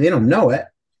fear. They don't know it,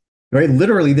 right?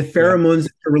 Literally, the pheromones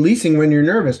that you're releasing when you're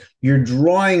nervous, you're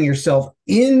drawing yourself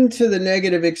into the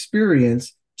negative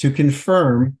experience to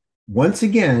confirm, once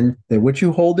again, that what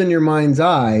you hold in your mind's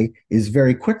eye is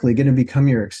very quickly going to become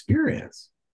your experience.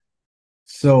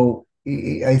 So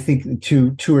I think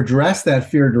to address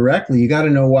that fear directly, you got to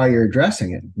know why you're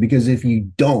addressing it. Because if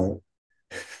you don't,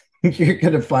 you're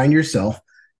going to find yourself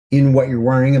in what you're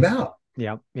worrying about.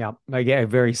 Yeah. I get a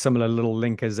very similar little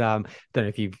link as don't know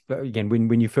if you've, again,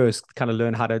 when you first kind of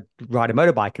learn how to ride a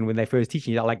motorbike, and when they first teach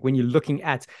you, like when you're looking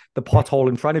at the pothole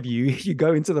in front of you, you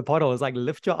go into the pothole. It's like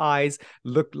lift your eyes,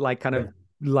 look like kind of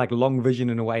like long vision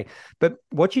in a way. But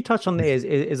what you touched on there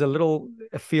is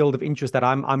a field of interest that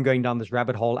I'm going down this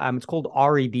rabbit hole. It's called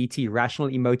REBT, Rational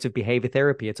Emotive Behavior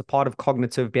Therapy. It's a part of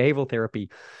cognitive behavioral therapy,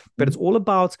 but it's all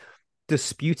about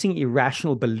disputing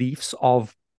irrational beliefs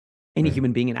of any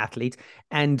human being, an athlete,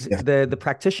 and the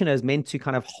practitioner is meant to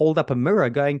kind of hold up a mirror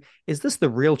going, is this the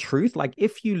real truth? Like,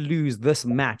 if you lose this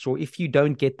match, or if you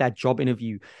don't get that job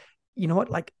interview, you know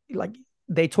what, like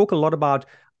they talk a lot about,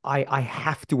 I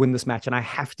have to win this match, and I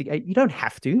have to. You don't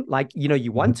have to,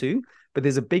 you want to, but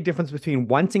there's a big difference between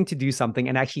wanting to do something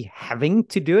and actually having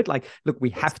to do it. Like, look,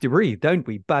 we have to breathe, don't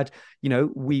we? But,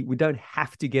 we don't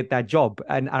have to get that job.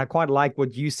 And I quite like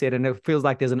what you said, and it feels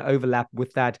like there's an overlap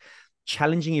with that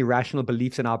challenging irrational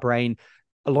beliefs in our brain.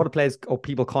 A lot of players or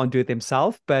people can't do it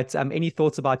themselves, but any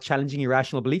thoughts about challenging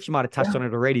irrational beliefs? You might have touched on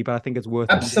it already, but I think it's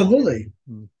worth absolutely.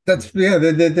 That's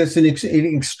that's an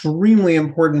extremely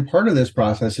important part of this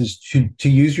process, is to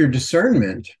use your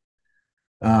discernment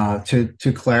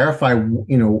to clarify,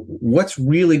 what's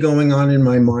really going on in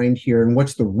my mind here, and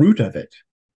what's the root of it,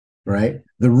 right?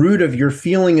 The root of your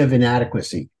feeling of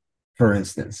inadequacy, for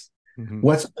instance.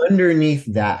 What's underneath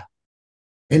that?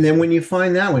 And then when you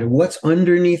find that one, what's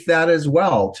underneath that as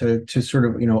well, to sort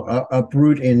of,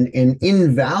 uproot and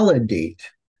invalidate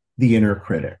the inner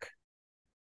critic.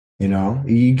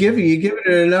 You give it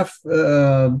enough,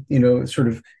 sort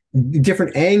of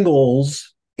different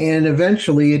angles, and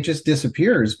eventually it just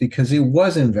disappears because it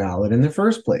was invalid in the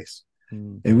first place.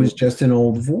 Mm. It was just an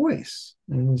old voice.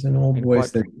 It was an old And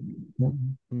voice quite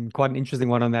that. quite an interesting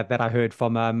one on that I heard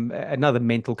from another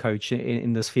mental coach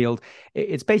in this field.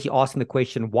 It's basically asking the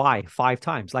question why 5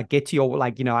 times. Like get to your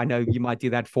like I know you might do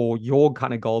that for your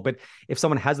kind of goal, but if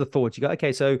someone has a thought, you go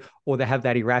okay, so or they have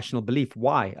that irrational belief,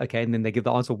 why? Okay, and then they give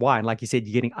the answer why. And like you said,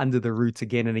 you're getting under the roots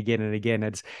again and again and again.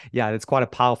 It's quite a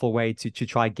powerful way to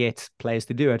try get players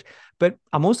to do it. But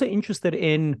I'm also interested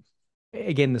in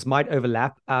again, this might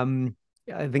overlap.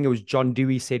 I think it was John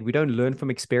Dewey said, we don't learn from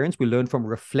experience, we learn from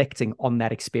reflecting on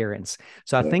that experience.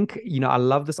 So I think, I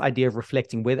love this idea of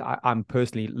reflecting with, I'm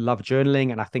personally love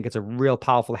journaling, and I think it's a real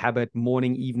powerful habit,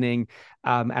 morning, evening,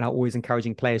 and I'm always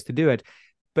encouraging players to do it.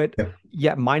 But Yeah.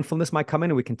 yeah, mindfulness might come in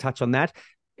and we can touch on that.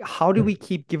 How do we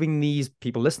keep giving these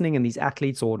people listening and these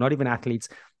athletes, or not even athletes,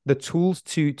 the tools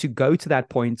to go to that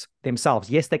point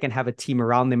themselves? Yes, they can have a team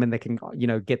around them and they can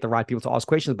get the right people to ask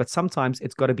questions, but sometimes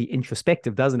it's got to be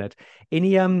introspective, doesn't it?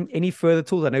 Any further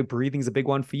tools? I know breathing's a big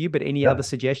one for you, but any other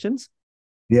suggestions?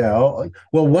 Yeah.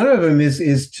 Well, one of them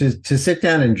is to sit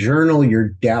down and journal your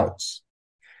doubts.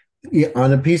 Yeah,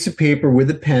 on a piece of paper with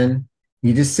a pen.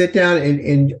 You just sit down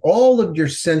and all of your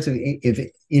sense of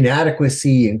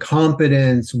inadequacy,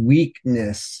 incompetence,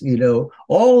 weakness,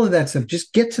 all of that stuff.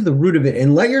 Just get to the root of it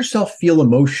and let yourself feel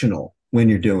emotional when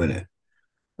you're doing it.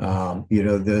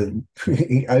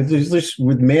 There's this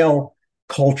with male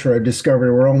culture. I've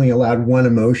discovered we're only allowed one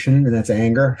emotion, and that's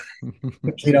anger.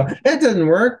 That doesn't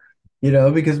work,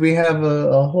 because we have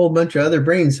a whole bunch of other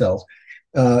brain cells.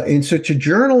 And so to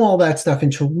journal all that stuff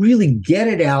and to really get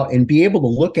it out and be able to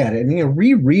look at it and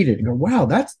reread it and go, wow,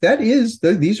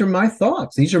 these are my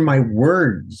thoughts. These are my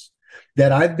words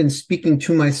that I've been speaking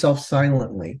to myself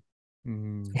silently.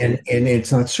 Mm. And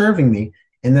it's not serving me.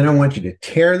 And then I want you to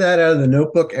tear that out of the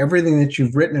notebook, everything that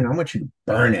you've written, and I want you to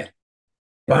burn it,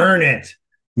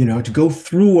 to go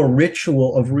through a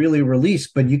ritual of really release,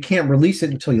 but you can't release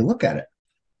it until you look at it.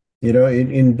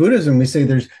 In Buddhism, we say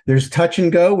there's touch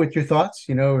and go with your thoughts,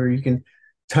 or you can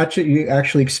touch it, you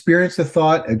actually experience the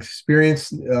thought,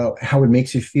 experience how it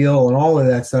makes you feel and all of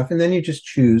that stuff. And then you just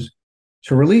choose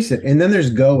to release it. And then there's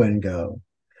go and go,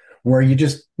 where you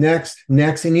just next,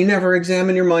 and you never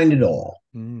examine your mind at all.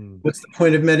 Mm. What's the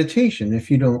point of meditation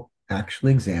if you don't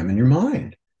actually examine your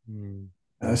mind? Mm.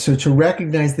 So to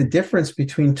recognize the difference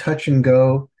between touch and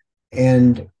go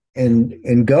and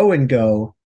go and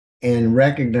go, and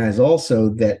recognize also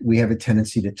that we have a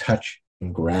tendency to touch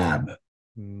and grab,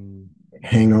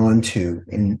 hang on to,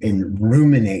 and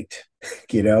ruminate,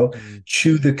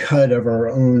 chew the cud of our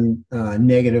own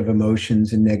negative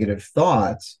emotions and negative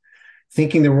thoughts,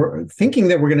 thinking that we're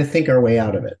going to think our way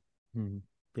out of it.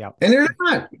 Yeah. And you're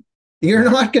not.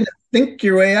 You're not going to think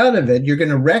your way out of it. You're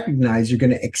going to recognize, you're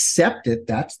going to accept it.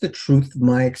 That's the truth of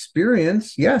my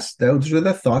experience. Yes, those were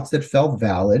the thoughts that felt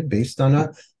valid based on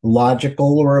a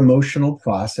logical or emotional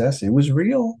process. It was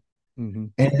real. Mm-hmm.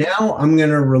 And now I'm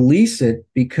going to release it,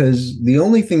 because the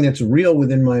only thing that's real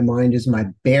within my mind is my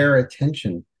bare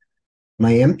attention,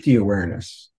 my empty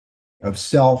awareness of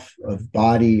self, of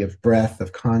body, of breath,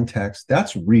 of context.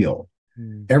 That's real.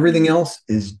 Everything else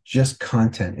is just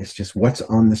content. It's just what's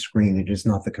on the screen. It is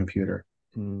not the computer.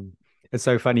 It's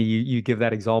so funny you give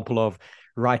that example of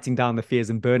writing down the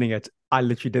fears and burning it. I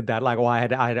literally did that. Like,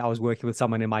 I was working with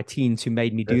someone in my teens who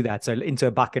made me do that. So into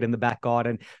a bucket in the back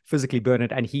garden, physically burn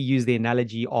it. And he used the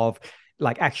analogy of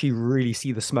like actually really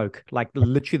see the smoke, like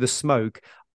literally the smoke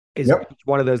is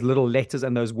one of those little letters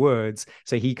and those words.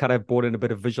 So he kind of brought in a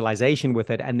bit of visualization with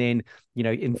it. And then,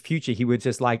 in future, he would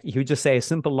just say a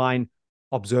simple line,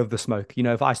 observe the smoke.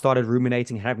 If I started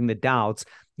ruminating, having the doubts,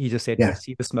 he just said, just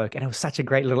see the smoke. And it was such a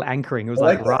great little anchoring. It was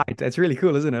like right. It's really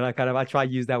cool, isn't it? I try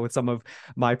to use that with some of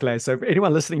my players. So if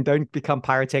anyone listening, don't become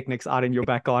pyrotechnics out in your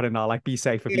back garden now. Like, be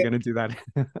safe if you're going to do that.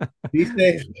 Be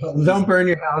safe. Don't burn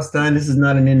your house down. This is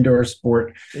not an indoor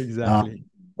sport. Exactly.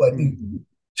 But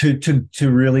to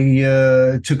really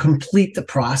to complete the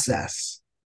process,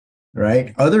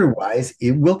 right? Otherwise,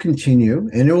 it will continue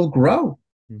and it will grow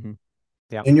in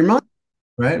your mind.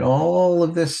 Right, all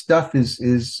of this stuff it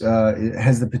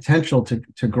has the potential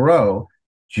to grow,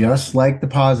 just like the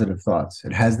positive thoughts.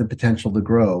 It has the potential to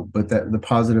grow, but that the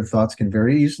positive thoughts can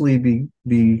very easily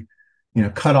be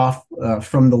cut off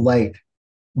from the light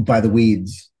by the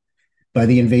weeds, by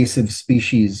the invasive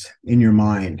species in your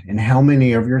mind. And how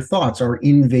many of your thoughts are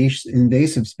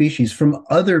invasive species from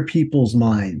other people's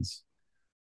minds?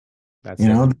 That's the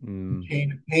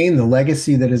chain of pain, the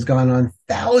legacy that has gone on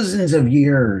thousands of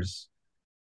years.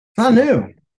 It's not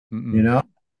new,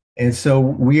 and so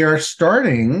we are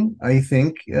starting, I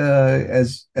think,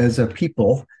 as a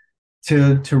people,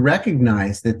 to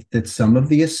recognize that some of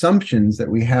the assumptions that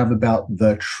we have about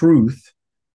the truth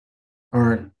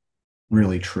aren't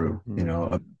really true,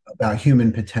 about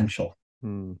human potential.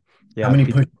 Mm. How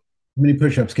Yeah. many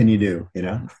push-ups can you do,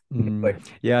 Mm, like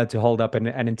yeah, to hold up and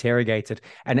interrogate it,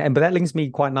 and but that links me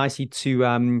quite nicely to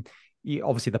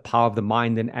obviously the power of the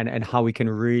mind and how we can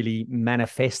really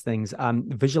manifest things.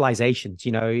 Visualizations,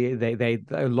 they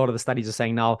a lot of the studies are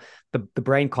saying now the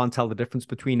brain can't tell the difference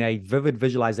between a vivid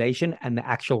visualization and the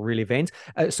actual real event.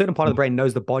 A certain part of the brain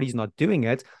knows the body's not doing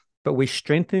it, but we're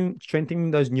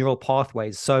strengthening those neural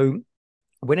pathways. So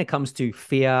when it comes to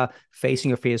fear, facing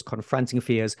your fears, confronting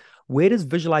fears, where does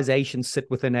visualization sit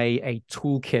within a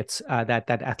toolkit that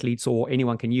athletes or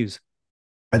anyone can use?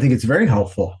 I think it's very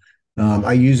helpful.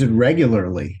 I use it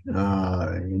regularly,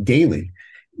 daily.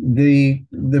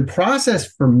 The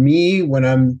process for me when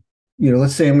I'm,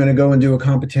 let's say I'm going to go and do a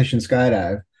competition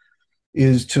skydive,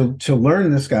 is to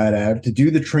learn the skydive, to do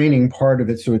the training part of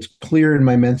it, so it's clear in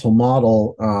my mental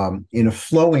model, in a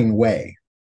flowing way,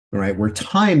 right, where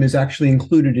time is actually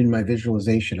included in my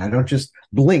visualization. I don't just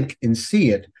blink and see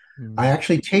it. I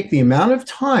actually take the amount of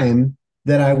time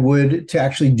that I would to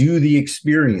actually do the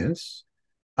experience,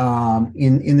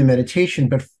 in the meditation.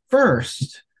 But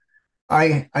first,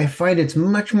 I find it's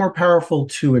much more powerful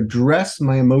to address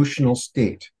my emotional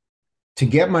state, to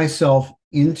get myself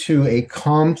into a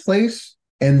calm place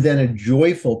and then a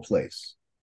joyful place,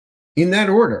 in that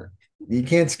order. You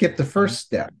can't skip the first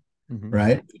step, Mm-hmm.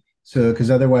 right? So, because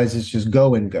otherwise it's just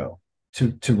go and go.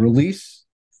 To release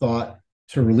thought,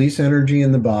 to release energy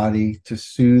in the body, to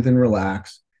soothe and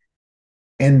relax.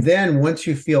 And then once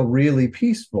you feel really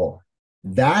peaceful,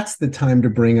 that's the time to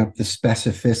bring up the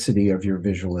specificity of your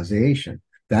visualization.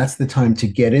 That's the time to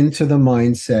get into the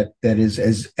mindset that is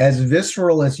as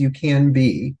visceral as you can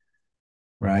be,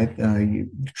 right?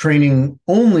 Training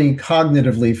only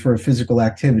cognitively for a physical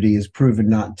activity is proven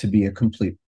not to be a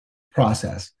complete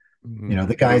process. Mm-hmm.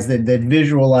 The guys that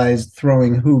visualized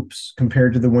throwing hoops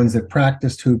compared to the ones that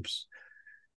practiced hoops,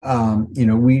 we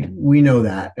know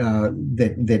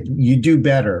that you do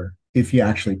better if you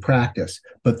actually practice.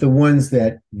 But the ones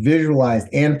that visualized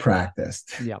and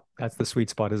practiced, Yeah, that's the sweet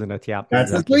spot, isn't it? Yeah,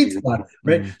 that's exactly. the sweet spot,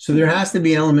 right? So there has to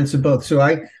be elements of both. So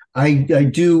I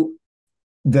do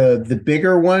the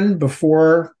bigger one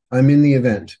before I'm in the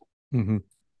event. Mm-hmm.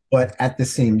 But at the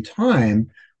same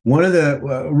time, one of the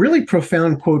really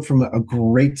profound quote from a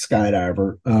great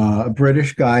skydiver, a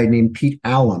British guy named Pete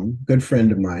Allen, good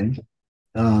friend of mine.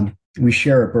 We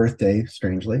share a birthday,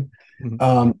 strangely. Mm-hmm.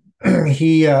 Um,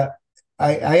 he,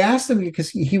 I asked him because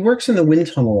he works in the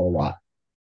wind tunnel a lot.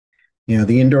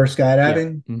 The indoor Yeah.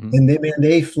 skydiving, Mm-hmm. and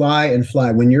they fly and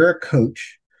fly. When you're a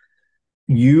coach,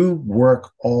 you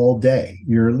work all day.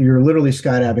 You're literally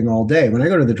skydiving all day. When I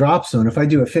go to the drop zone, if I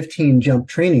do a 15 jump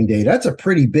training day, that's a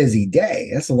pretty busy day.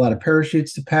 That's a lot of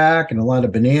parachutes to pack and a lot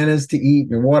of bananas to eat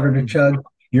and water to chug.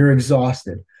 You're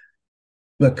exhausted.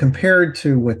 But compared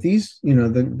to what these,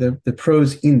 the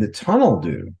pros in the tunnel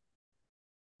do,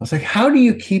 I was like, how do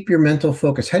you keep your mental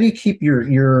focus? How do you keep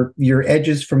your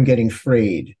edges from getting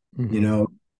frayed? Mm-hmm.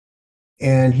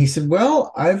 And he said,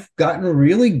 well, I've gotten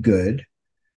really good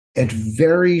at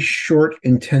very short,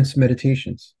 intense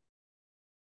meditations.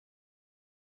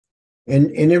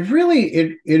 And it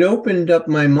really it opened up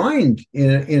my mind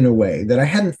in a way that I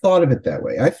hadn't thought of it that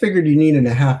way. I figured you needed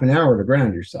a half an hour to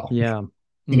ground yourself. Yeah.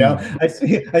 I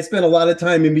spent a lot of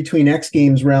time in between X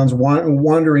Games rounds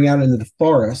wandering out into the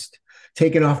forest,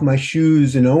 taking off my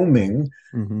shoes and oming,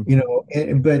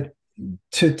 Mm-hmm. but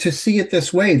to see it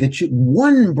this way, that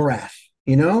one breath,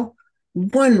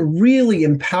 one really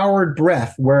empowered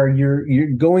breath where you're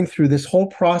going through this whole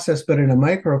process, but in a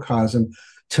microcosm,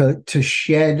 to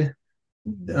shed,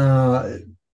 uh,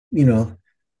 you know,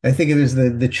 I think it was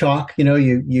the chalk.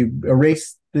 You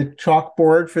erase the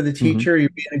chalkboard for the Mm-hmm. teacher. You're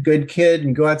being a good kid, and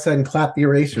you go outside and clap the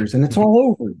erasers, and it's all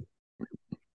over.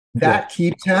 Yeah. That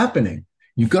keeps happening.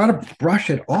 You got to brush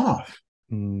it off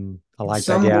I in like that.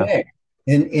 some Yeah. way,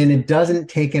 and it doesn't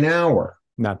take an hour.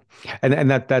 No, and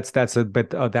that's a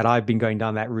bit that I've been going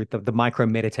down that route, the micro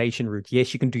meditation route.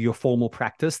 Yes, you can do your formal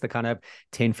practice, the kind of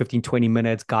 10, 15, 20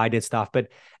 minutes guided stuff, but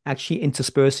actually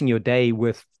interspersing your day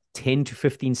with 10 to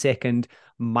 15-second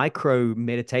micro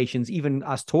meditations, even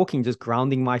us talking, just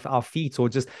grounding our feet or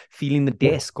just feeling the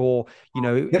Yep. desk, or,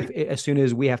 if Yep. as soon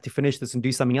as we have to finish this and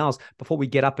do something else before we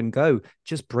get up and go,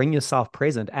 just bring yourself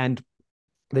present. And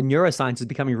the neuroscience is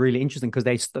becoming really interesting because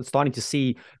they're starting to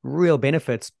see real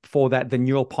benefits for that, the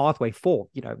neural pathway for,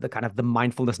 the kind of the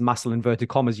mindfulness muscle, inverted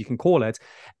commas, you can call it.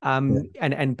 Yeah.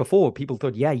 And before, people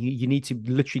thought, yeah, you need to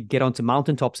literally get onto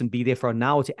mountaintops and be there for an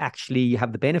hour to actually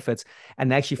have the benefits.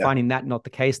 And they're actually Yeah. finding that not the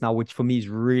case now, which for me is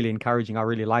really encouraging. I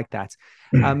really like that.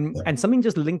 Yeah. And something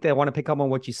just linked there, I want to pick up on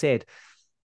what you said.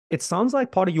 It sounds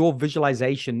like part of your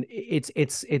visualization, it's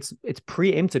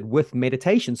preempted with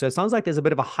meditation. So it sounds like there's a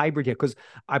bit of a hybrid here, because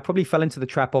I probably fell into the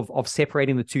trap of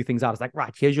separating the two things out. It's like,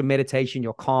 right, here's your meditation,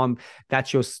 your calm,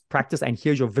 that's your practice, and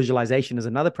here's your visualization as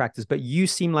another practice. But you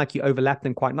seem like you overlap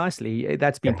them quite nicely.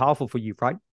 That's been powerful for you,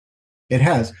 right? It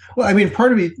has. Well, I mean,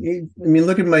 part of it, I mean,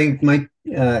 look at my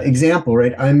example,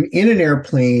 right? I'm in an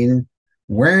airplane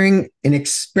wearing an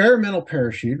experimental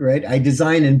parachute, right? I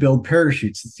design and build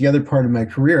parachutes. It's the other part of my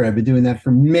career. I've been doing that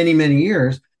for many, many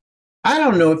years. I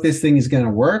don't know if this thing is going to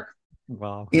work.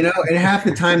 Wow. And half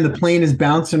the time the plane is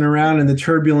bouncing around and the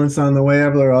turbulence on the way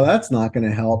up, like, oh, that's not going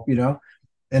to help,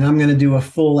 And I'm going to do a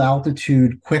full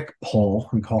altitude quick pull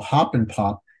and call hop and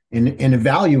pop and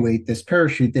evaluate this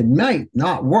parachute that might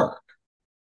not work.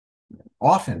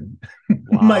 Often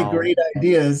my great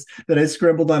ideas that I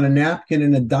scribbled on a napkin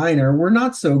in a diner were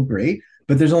not so great,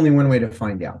 but there's only one way to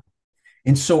find out.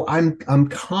 And so I'm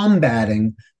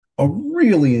combating a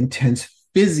really intense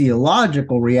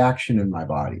physiological reaction in my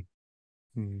body.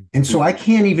 And so I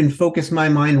can't even focus my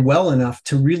mind well enough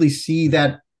to really see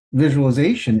that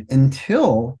visualization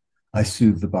until I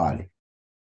soothe the body.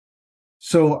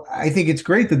 So I think it's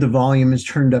great that the volume is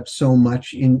turned up so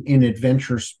much in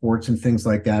adventure sports and things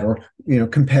like that, or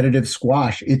competitive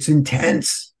squash. It's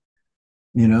intense,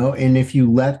 and if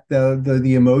you let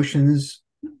the emotions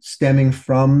stemming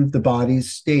from the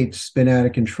body's state spin out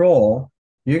of control,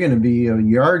 you're going to be a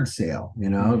yard sale,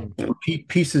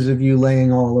 pieces of you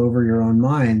laying all over your own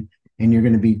mind, and you're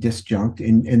going to be disjunct,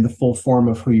 in the full form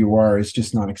of who you are is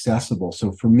just not accessible.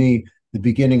 So for me, the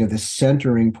beginning of this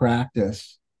centering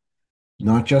practice,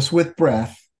 not just with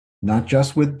breath, not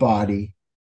just with body,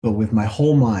 but with my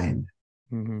whole mind.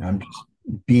 I'm just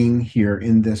being here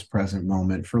in this present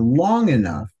moment for long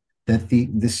enough that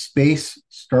the space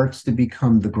starts to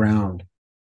become the ground,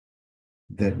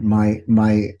 that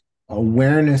my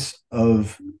awareness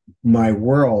of my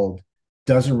world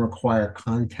doesn't require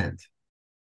content.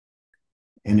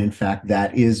 And in fact,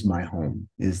 that is my home,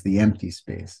 is the empty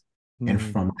space. And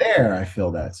from there, I fill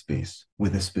that space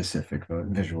with a specific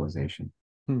visualization.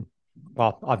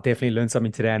 Well, I've definitely learned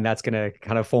something today, and that's going to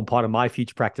kind of form part of my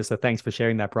future practice. So thanks for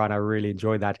sharing that, Brian. I really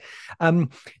enjoyed that.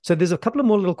 So there's a couple of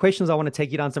more little questions. I want to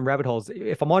take you down some rabbit holes.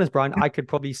 If I'm honest, Brian, I could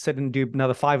probably sit and do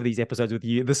another 5 of these episodes with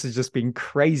you. This has just been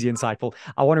crazy insightful.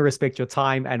 I want to respect your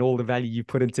time and all the value you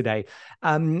put in today.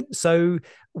 So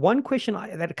one question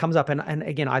that comes up, and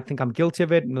again, I think I'm guilty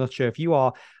of it. I'm not sure if you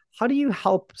are. How do you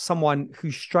help someone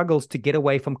who struggles to get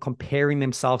away from comparing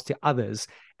themselves to others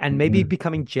and maybe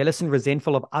becoming jealous and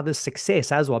resentful of others'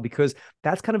 success as well? Because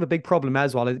that's kind of a big problem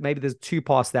as well. Maybe there's 2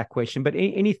 parts to that question, but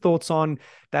any thoughts on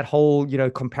that whole,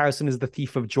 comparison is the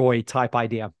thief of joy type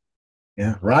idea?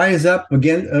 Yeah. Rise up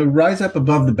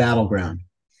above the battleground.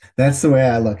 That's the way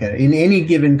I look at it. In any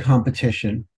given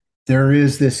competition, there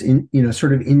is this,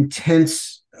 sort of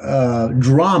intense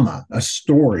drama, a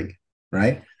story,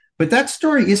 right? But that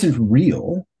story isn't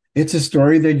real. It's a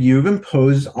story that you've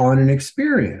imposed on an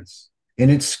experience,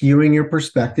 and it's skewing your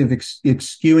perspective, it's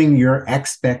skewing your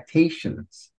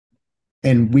expectations.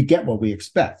 And we get what we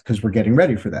expect because we're getting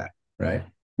ready for that, right?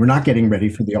 We're not getting ready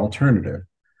for the alternative,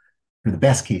 for the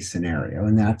best case scenario.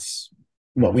 And that's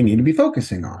what we need to be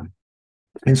focusing on.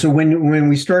 And so when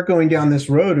we start going down this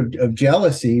road of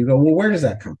jealousy, you go, well, where does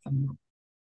that come from?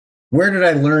 Where did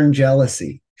I learn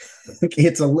jealousy?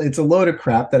 It's a load of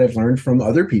crap that I've learned from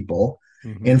other people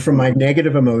and from my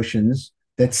negative emotions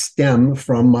that stem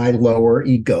from my lower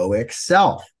egoic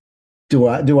self. Do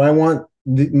I want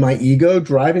my ego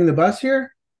driving the bus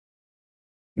here?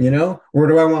 Or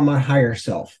do I want my higher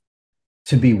self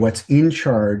to be what's in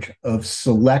charge of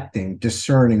selecting,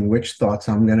 discerning which thoughts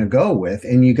I'm going to go with?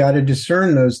 And you got to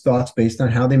discern those thoughts based on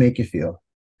how they make you feel,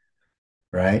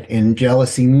 right? And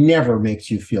jealousy never makes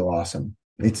you feel awesome.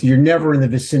 You're never in the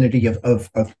vicinity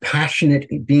of passionate,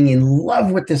 being in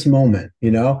love with this moment,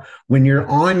 when you're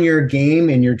on your game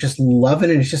and you're just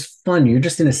loving it. It's just fun. You're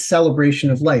just in a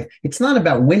celebration of life. It's not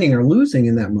about winning or losing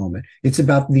in that moment. It's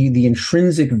about the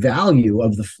intrinsic value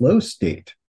of the flow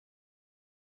state.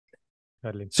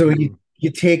 Totally. So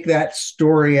you take that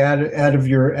story out of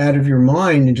your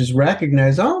mind and just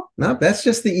recognize, oh, no, that's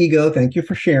just the ego. Thank you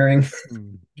for sharing.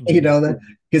 That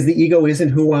because the ego isn't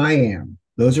who I am.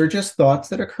 Those are just thoughts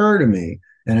that occur to me.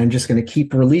 And I'm just going to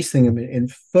keep releasing them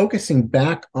and focusing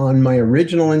back on my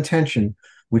original intention,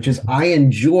 which is I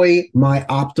enjoy my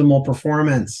optimal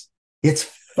performance. It's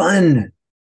fun.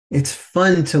 It's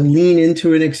fun to lean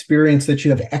into an experience that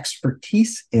you have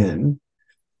expertise in,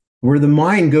 where the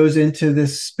mind goes into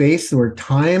this space where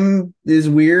time is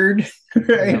weird, right?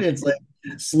 Yeah. It's like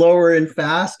slower and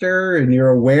faster, and your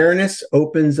awareness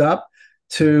opens up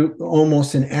to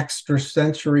almost an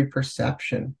extrasensory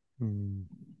perception, Mm.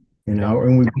 Yeah.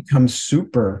 and we become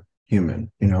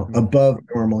superhuman, Mm. above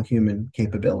normal human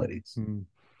capabilities. Mm.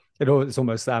 It's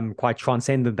almost quite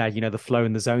transcendent, that the flow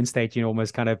in the zone state,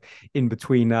 almost kind of in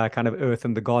between kind of earth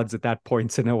and the gods at that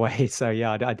point in a way. So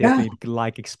yeah, I Yeah. definitely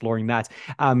like exploring that.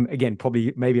 Again,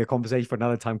 probably maybe a conversation for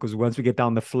another time, because once we get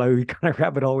down the flow kind of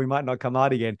rabbit hole, we might not come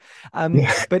out again.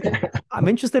 Yeah. But I'm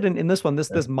interested in this one.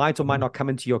 This might or might not come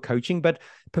into your coaching, but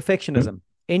perfectionism.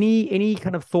 Any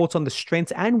kind of thoughts on the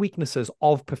strengths and weaknesses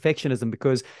of perfectionism?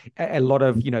 Because a lot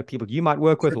of people you might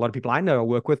work with, a lot of people I know I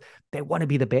work with, they want to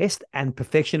be the best, and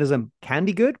perfectionism can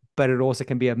be good, but it also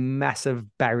can be a massive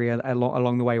barrier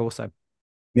along the way also.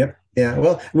 Yep. Yeah.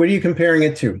 Well, what are you comparing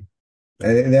it to?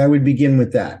 I would begin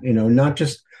with that, not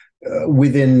just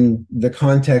within the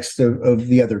context of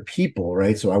the other people,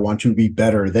 right? So I want to be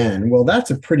better than. Well,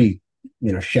 that's a pretty,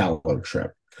 shallow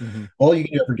trip. Mm-hmm. All you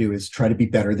can ever do is try to be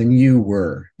better than you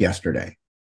were yesterday,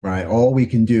 right? All we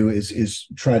can do is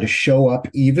try to show up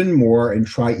even more and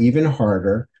try even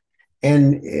harder.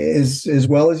 And as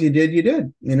well as you did.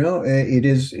 It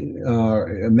is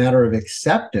a matter of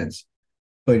acceptance.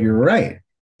 But you're right.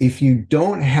 If you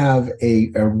don't have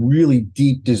a really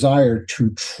deep desire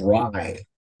to try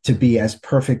to be as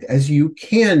perfect as you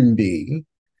can be,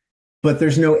 but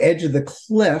there's no edge of the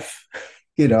cliff,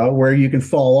 where you can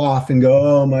fall off and go,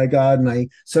 oh my God,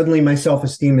 suddenly my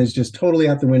self-esteem is just totally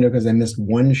out the window because I missed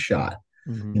one shot,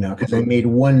 Mm-hmm. because I made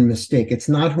one mistake. It's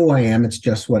not who I am, it's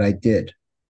just what I did.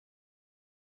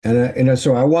 And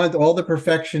so I want all the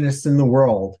perfectionists in the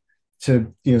world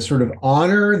to sort of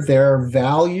honor their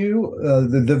value,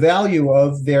 the value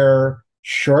of their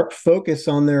sharp focus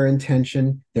on their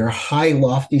intention, their high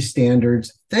lofty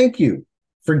standards. Thank you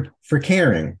for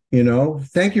caring.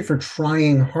 Thank you for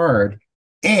trying hard.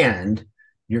 And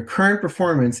your current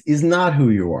performance is not who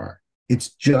you are. It's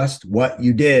just what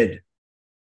you did.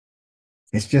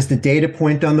 It's just a data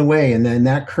point on the way, and then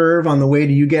that curve on the way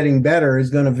to you getting better is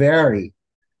going to vary.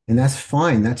 And that's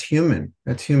fine. That's human.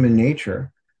 That's human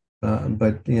nature.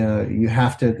 But you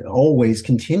have to always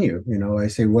continue. I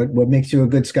say, what makes you a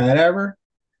good skydiver?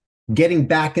 Getting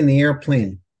back in the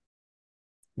airplane,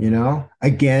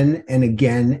 again and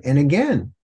again and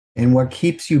again. And what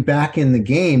keeps you back in the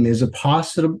game is a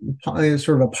positive,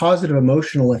 sort of a positive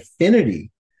emotional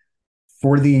affinity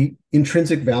for the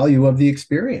intrinsic value of the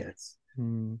experience.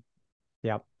 Mm.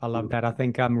 Yeah, I love that. I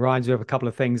think reminds me of a couple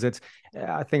of things.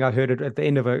 I think I heard it at the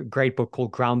end of a great book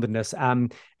called Groundedness.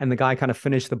 And the guy kind of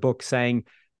finished the book saying,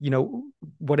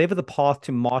 whatever the path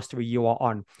to mastery you are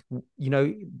on,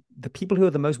 the people who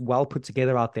are the most well put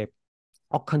together out there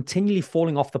are continually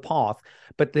falling off the path,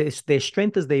 but their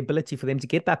strength is the ability for them to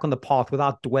get back on the path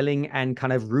without dwelling and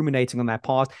kind of ruminating on that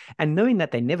path, and knowing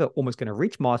that they're never almost going to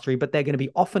reach mastery, but they're going to be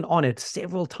off and on it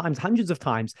several times, hundreds of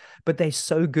times, but they're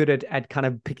so good at kind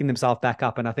of picking themselves back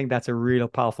up. And I think that's a real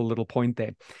powerful little point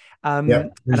there. Yep. And I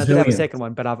did have a Resilience. second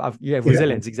one, but yeah, Yeah.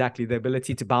 resilience, exactly. The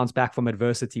ability to bounce back from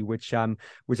adversity, which I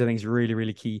think is really,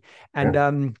 really key. And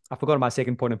Yeah. I forgot my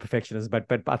second point of perfectionism,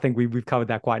 but I think we've covered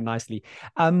that quite nicely.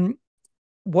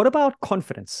 What about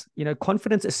confidence?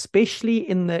 Confidence, especially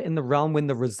in the realm when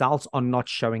the results are not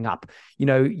showing up.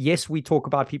 Yes, we talk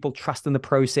about people trust in the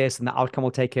process and the outcome will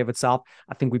take care of itself.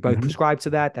 I think we both Mm-hmm. prescribe to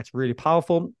that. That's really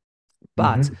powerful.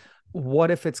 But Mm-hmm.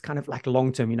 what if it's kind of like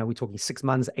long term? We're talking 6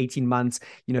 months, 18 months.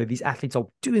 These athletes are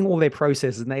doing all their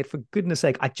processes and for goodness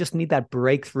sake, I just need that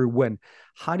breakthrough win.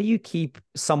 How do you keep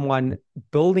someone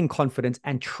building confidence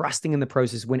and trusting in the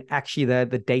process when actually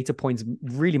the data points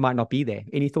really might not be there?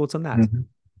 Any thoughts on that? Mm-hmm.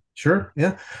 Sure.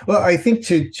 Yeah. Well, I think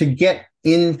to get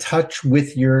in touch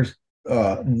with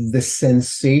the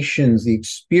sensations, the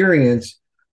experience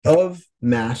of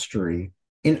mastery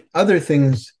in other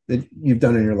things that you've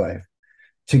done in your life,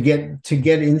 to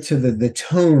get into the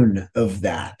tone of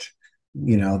that,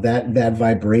 that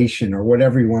vibration or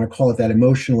whatever you want to call it, that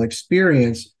emotional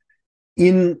experience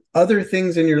in other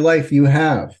things in your life you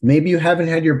have. Maybe you haven't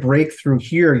had your breakthrough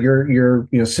here,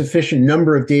 your sufficient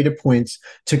number of data points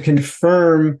to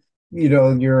confirm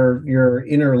your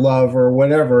inner love or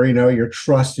whatever, your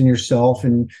trust in yourself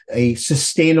and a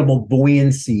sustainable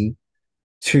buoyancy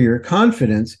to your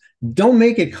confidence. Don't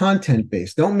make it content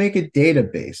based, don't make it data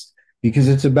based. because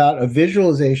it's about a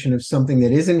visualization of something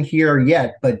that isn't here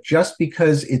yet. But just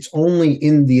because it's only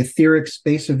in the etheric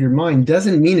space of your mind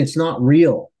doesn't mean it's not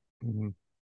real. Mm-hmm.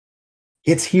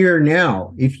 It's here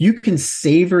now. If you can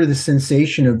savor the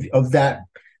sensation of that,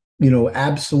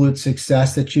 absolute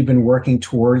success that you've been working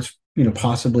towards,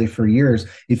 possibly for years,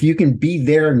 if you can be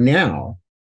there now,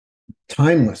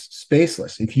 timeless,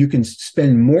 spaceless, if you can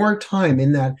spend more time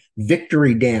in that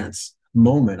victory dance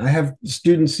moment. I have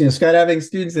students, skydiving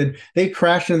students, that they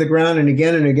crash into the ground and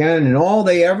again, and all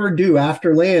they ever do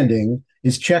after landing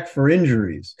is check for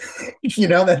injuries.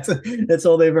 That's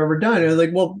all they've ever done. And I was like,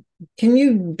 well, can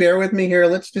you bear with me here?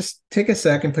 Let's just take a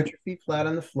second, put your feet flat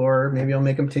on the floor. Maybe I'll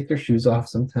make them take their shoes off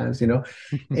sometimes,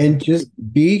 and just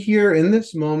be here in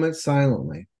this moment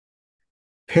silently,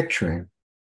 picturing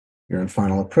you're in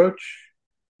final approach,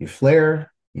 you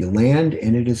flare, you land,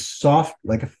 and it is soft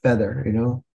like a feather,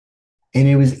 and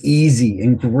it was easy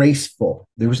and graceful.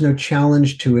 There was no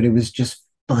challenge to it. It was just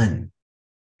fun.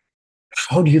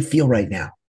 How do you feel right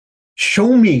now?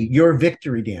 Show me your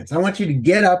victory dance. I want you to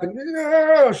get up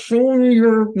and show me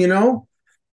your,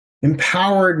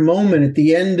 empowered moment at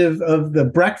the end of the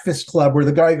Breakfast Club where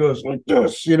the guy goes like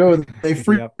this, they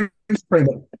freeze frame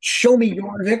it. Show me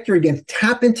your victory dance.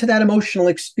 Tap into that emotional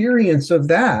experience of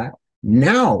that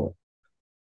now.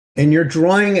 And you're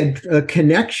drawing a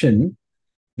connection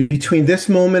between this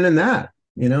moment and that.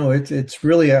 It's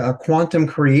really a quantum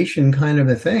creation kind of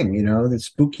a thing, the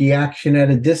spooky action at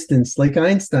a distance. Like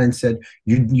Einstein said,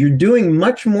 you're doing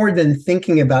much more than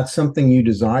thinking about something you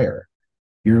desire.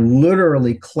 You're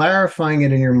literally clarifying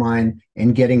it in your mind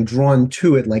and getting drawn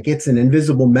to it like it's an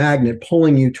invisible magnet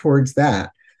pulling you towards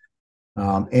that.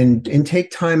 And take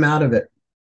time out of it.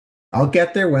 I'll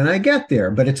get there when I get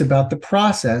there, but it's about the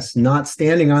process, not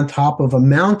standing on top of a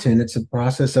mountain. It's a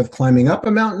process of climbing up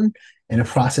a mountain and a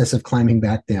process of climbing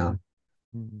back down.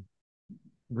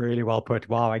 Really well put.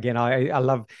 Wow. Again, I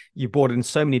love you brought in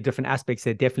so many different aspects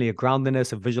there. Definitely a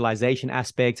groundedness, a visualization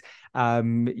aspect. I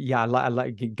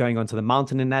like going on to the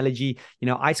mountain analogy.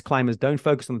 Ice climbers don't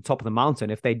focus on the top of the mountain.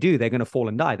 If they do, they're going to fall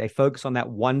and die. They focus on that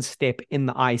one step in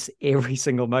the ice every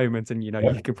single moment. And, you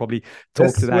can probably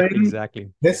talk to that. Exactly.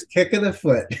 This kick of the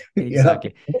foot.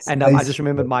 Exactly. And I just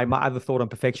remembered my other thought on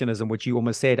perfectionism, which you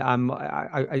almost said.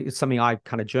 It's something I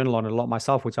kind of journal on a lot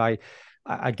myself, which I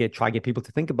try to get people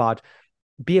to think about.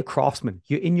 Be a craftsman.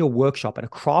 You're in your workshop, and a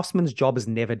craftsman's job is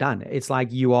never done. It's like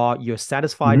you're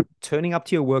satisfied turning up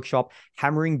to your workshop,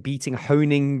 hammering, beating,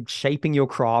 honing, shaping your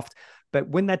craft. But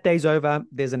when that day's over,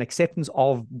 there's an acceptance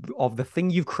of the thing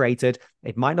you've created.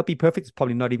 It might not be perfect. It's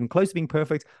probably not even close to being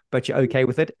perfect, but you're okay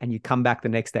with it, and you come back the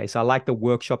next day. So I like the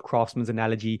workshop craftsman's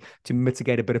analogy to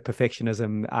mitigate a bit of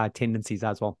perfectionism tendencies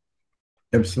as well.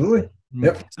 Absolutely.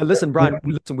 Yep. So listen, Brian,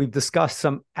 we've discussed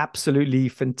some absolutely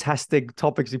fantastic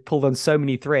topics. We've pulled on so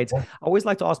many threads. I always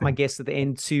like to ask my guests at the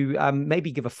end to maybe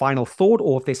give a final thought,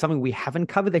 or if there's something we haven't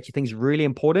covered that you think is really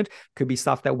important, could be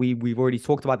stuff that we've already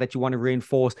talked about that you want to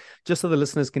reinforce, just so the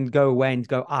listeners can go away and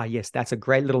go, yes, that's a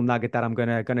great little nugget that I'm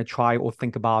gonna try or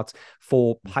think about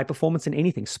for high performance in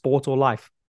anything, sport or life.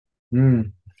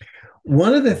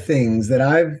 One of the things that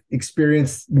I've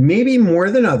experienced, maybe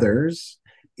more than others,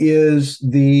 is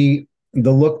the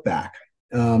look back.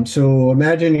 So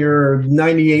imagine you're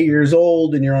 98 years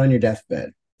old and you're on your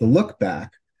deathbed. The look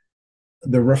back,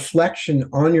 the reflection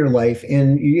on your life,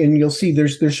 and you'll see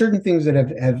there's certain things that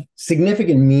have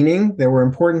significant meaning, that were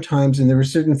important times, and there were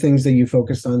certain things that you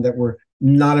focused on that were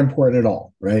not important at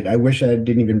all, right? I wish I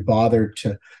didn't even bother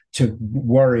to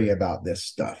worry about this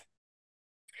stuff.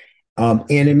 And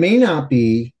it may not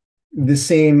be the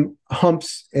same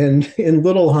humps and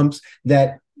little humps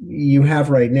that you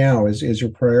have right now as your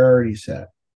priority set.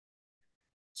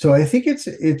 So I think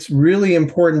it's really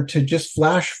important to just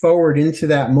flash forward into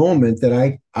that moment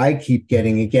that I keep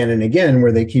getting again and again,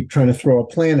 where they keep trying to throw a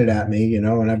planet at me, and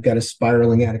I've got a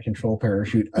spiraling out of control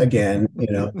parachute again,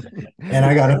 and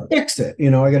I got to fix it,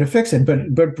 I got to fix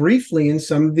it. But briefly, in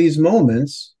some of these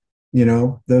moments,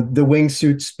 the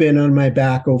wingsuit spin on my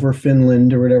back over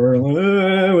Finland or whatever,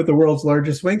 with the world's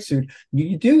largest wingsuit.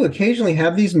 You do occasionally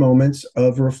have these moments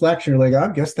of reflection. You're like,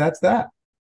 I guess that's that,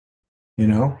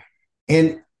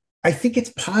 and I think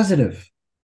it's positive.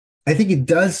 I think it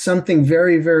does something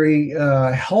very, very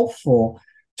helpful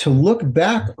to look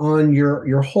back on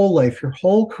your whole life, your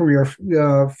whole career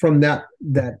from that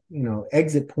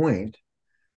exit point,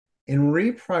 and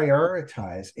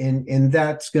reprioritize, and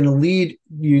that's going to lead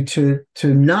you to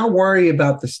not worry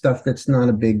about the stuff that's not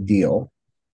a big deal.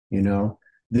 You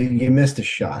missed a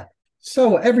shot,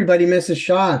 so everybody misses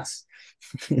shots.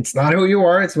 It's not who you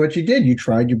are, it's what you did. You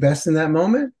tried your best in that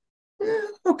moment.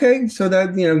 Okay, so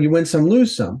that you win some,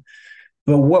 lose some.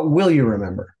 but what will you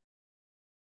remember?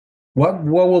 What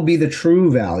will be the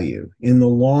true value in the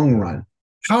long run?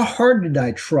 How hard did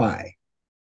I try?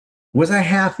 Was I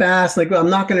half-assed? Like, well, I'm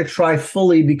not going to try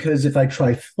fully, because if I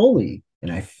try fully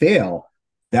and I fail,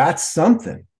 that's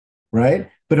something, right?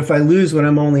 But if I lose when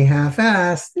I'm only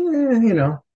half-assed,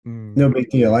 Mm, no big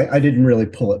deal. I didn't really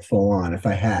pull it full on. If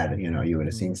I had, you would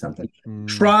have mm, seen something. mm.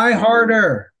 Try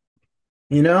harder,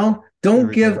 don't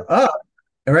Very give good. up.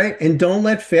 All right. And don't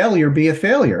let failure be a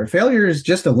failure. Failure is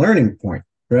just a learning point,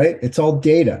 right? It's all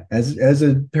data. As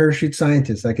a parachute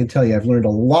scientist, I can tell you I've learned a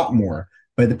lot more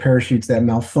by the parachutes that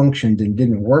malfunctioned and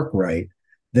didn't work right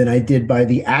than I did by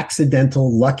the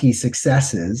accidental lucky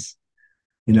successes,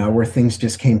 where things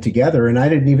just came together and I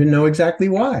didn't even know exactly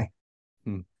why.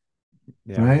 Mm,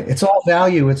 yeah. Right? It's all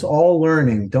value, it's all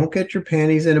learning. Don't get your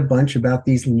panties in a bunch about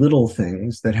these little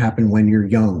things that happen when you're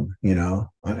young,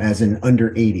 as in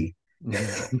under 80.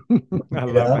 Mhm. I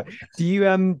love Yeah.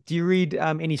 it. Do you read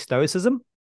any Stoicism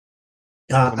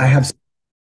or I not? have,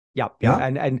 Yep, yep. yeah,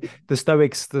 And the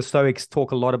Stoics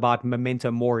talk a lot about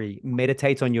memento mori,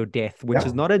 meditate on your death, which is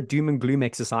yeah. not a doom and gloom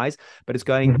exercise, but it's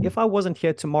going, Mhm. if I wasn't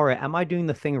here tomorrow, am I doing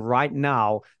the thing right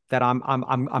now that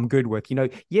I'm good with?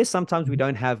 Yes, sometimes we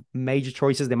don't have major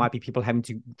choices. There might be people having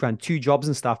to run two jobs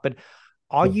and stuff, but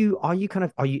are you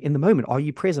in the moment? Are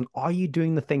you present? Are you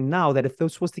doing the thing now that if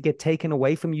this was to get taken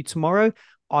away from you tomorrow,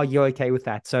 are you okay with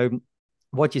that? So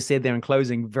what you said there in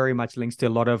closing very much links to a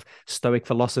lot of Stoic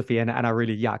philosophy, and I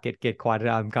really get quite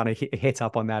kind of hit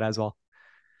up on that as well.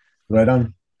 Right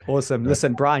on. Awesome. Right.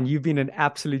 Listen, Brian, you've been an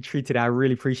absolute treat today. I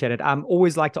really appreciate it.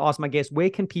 Always like to ask my guests,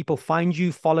 where can people find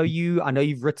you, follow you? I know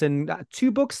you've written two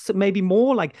books, maybe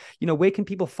more. Like, where can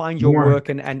people find your More. work?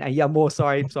 And yeah, more.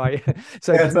 Sorry. So if you That's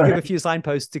can all give a right. few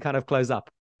signposts to kind of close up.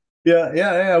 Yeah,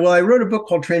 yeah, yeah. Well, I wrote a book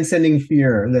called Transcending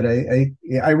Fear that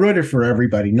I wrote it for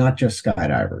everybody, not just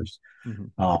skydivers. Mhm.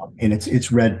 And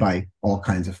it's read by all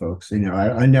kinds of folks.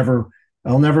 I'll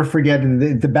never forget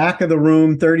the back of the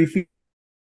room, 30 feet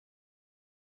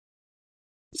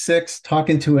six,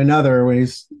 talking to another when he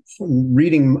was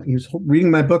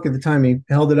reading my book at the time. He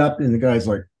held it up, and the guy's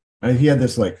like, he had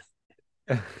this like,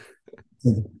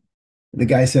 the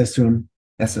guy says to him,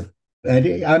 "That's a."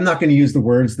 I'm not going to use the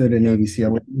words that a Yeah. Navy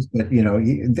SEAL would use, but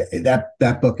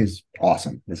that book is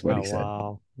awesome, is what Oh, he said.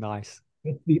 wow. Nice.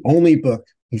 It's the only book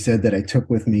he said that I took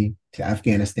with me to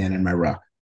Afghanistan and Iraq.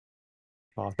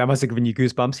 Wow. That must have given you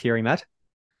goosebumps hearing that.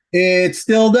 It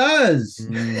still does.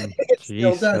 It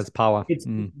still Jeez, does. that's power. It's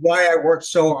why I work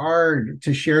so hard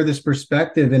to share this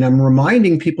perspective. And I'm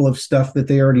reminding people of stuff that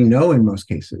they already know in most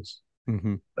cases,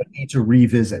 Hmm. but need to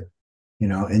revisit,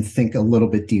 and think a little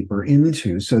bit deeper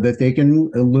into, so that they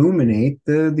can illuminate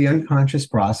the unconscious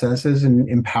processes and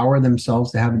empower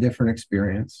themselves to have a different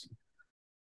experience.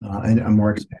 And a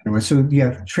more expanded one. So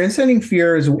yeah, Transcending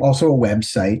Fear is also a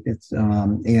website.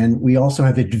 And we also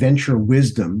have Adventure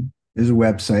Wisdom is a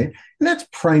website, and that's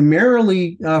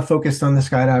primarily focused on the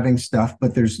skydiving stuff.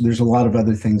 But there's a lot of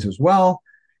other things as well.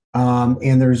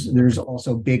 And there's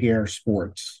also Big Air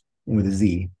Sports with a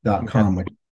Okay. Z.com, which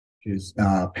is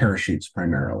parachutes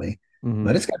primarily. Hmm.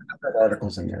 But it's got a number of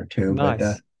articles in there too. But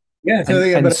Nice. yeah, so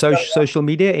And yeah, and but social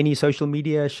media, any social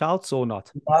media shouts or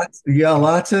not?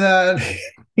 lots of that.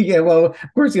 Yeah, well, of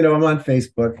course, I'm on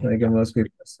Facebook, like most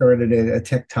people. I started a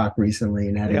TikTok recently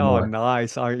and adding Oh, more.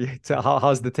 nice. So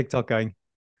how's the TikTok going?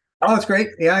 Oh, it's great.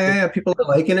 Yeah, yeah, Good. yeah. People are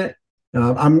liking it.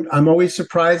 I'm always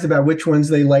surprised about which ones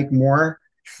they like more.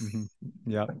 Hmm.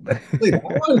 Yeah. Really, that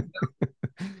one?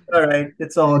 All right,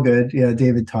 it's all good. Yeah,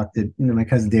 David talked to, my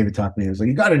cousin David talked to me. He was like,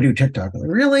 "You got to do TikTok." I'm like,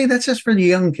 really? That's just for the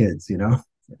young kids.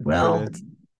 Well, Brilliant.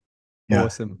 yeah.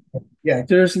 Awesome. Yeah,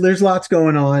 there's lots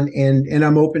going on, and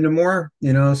I'm open to more.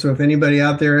 So if anybody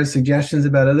out there has suggestions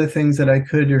about other things that I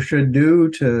could or should do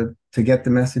to get the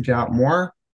message out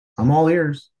more, I'm all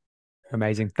ears.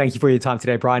 Amazing. Thank you for your time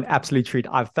today, Brian. Absolute treat.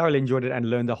 I've thoroughly enjoyed it and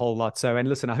learned a whole lot. So, and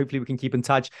listen, hopefully we can keep in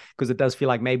touch because it does feel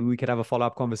like maybe we could have a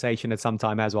follow-up conversation at some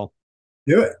time as well.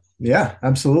 Do it. Yeah,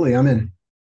 absolutely. I'm in.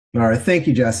 All right. Thank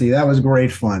you, Jesse. That was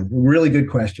great fun. Really good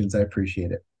questions. I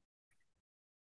appreciate it.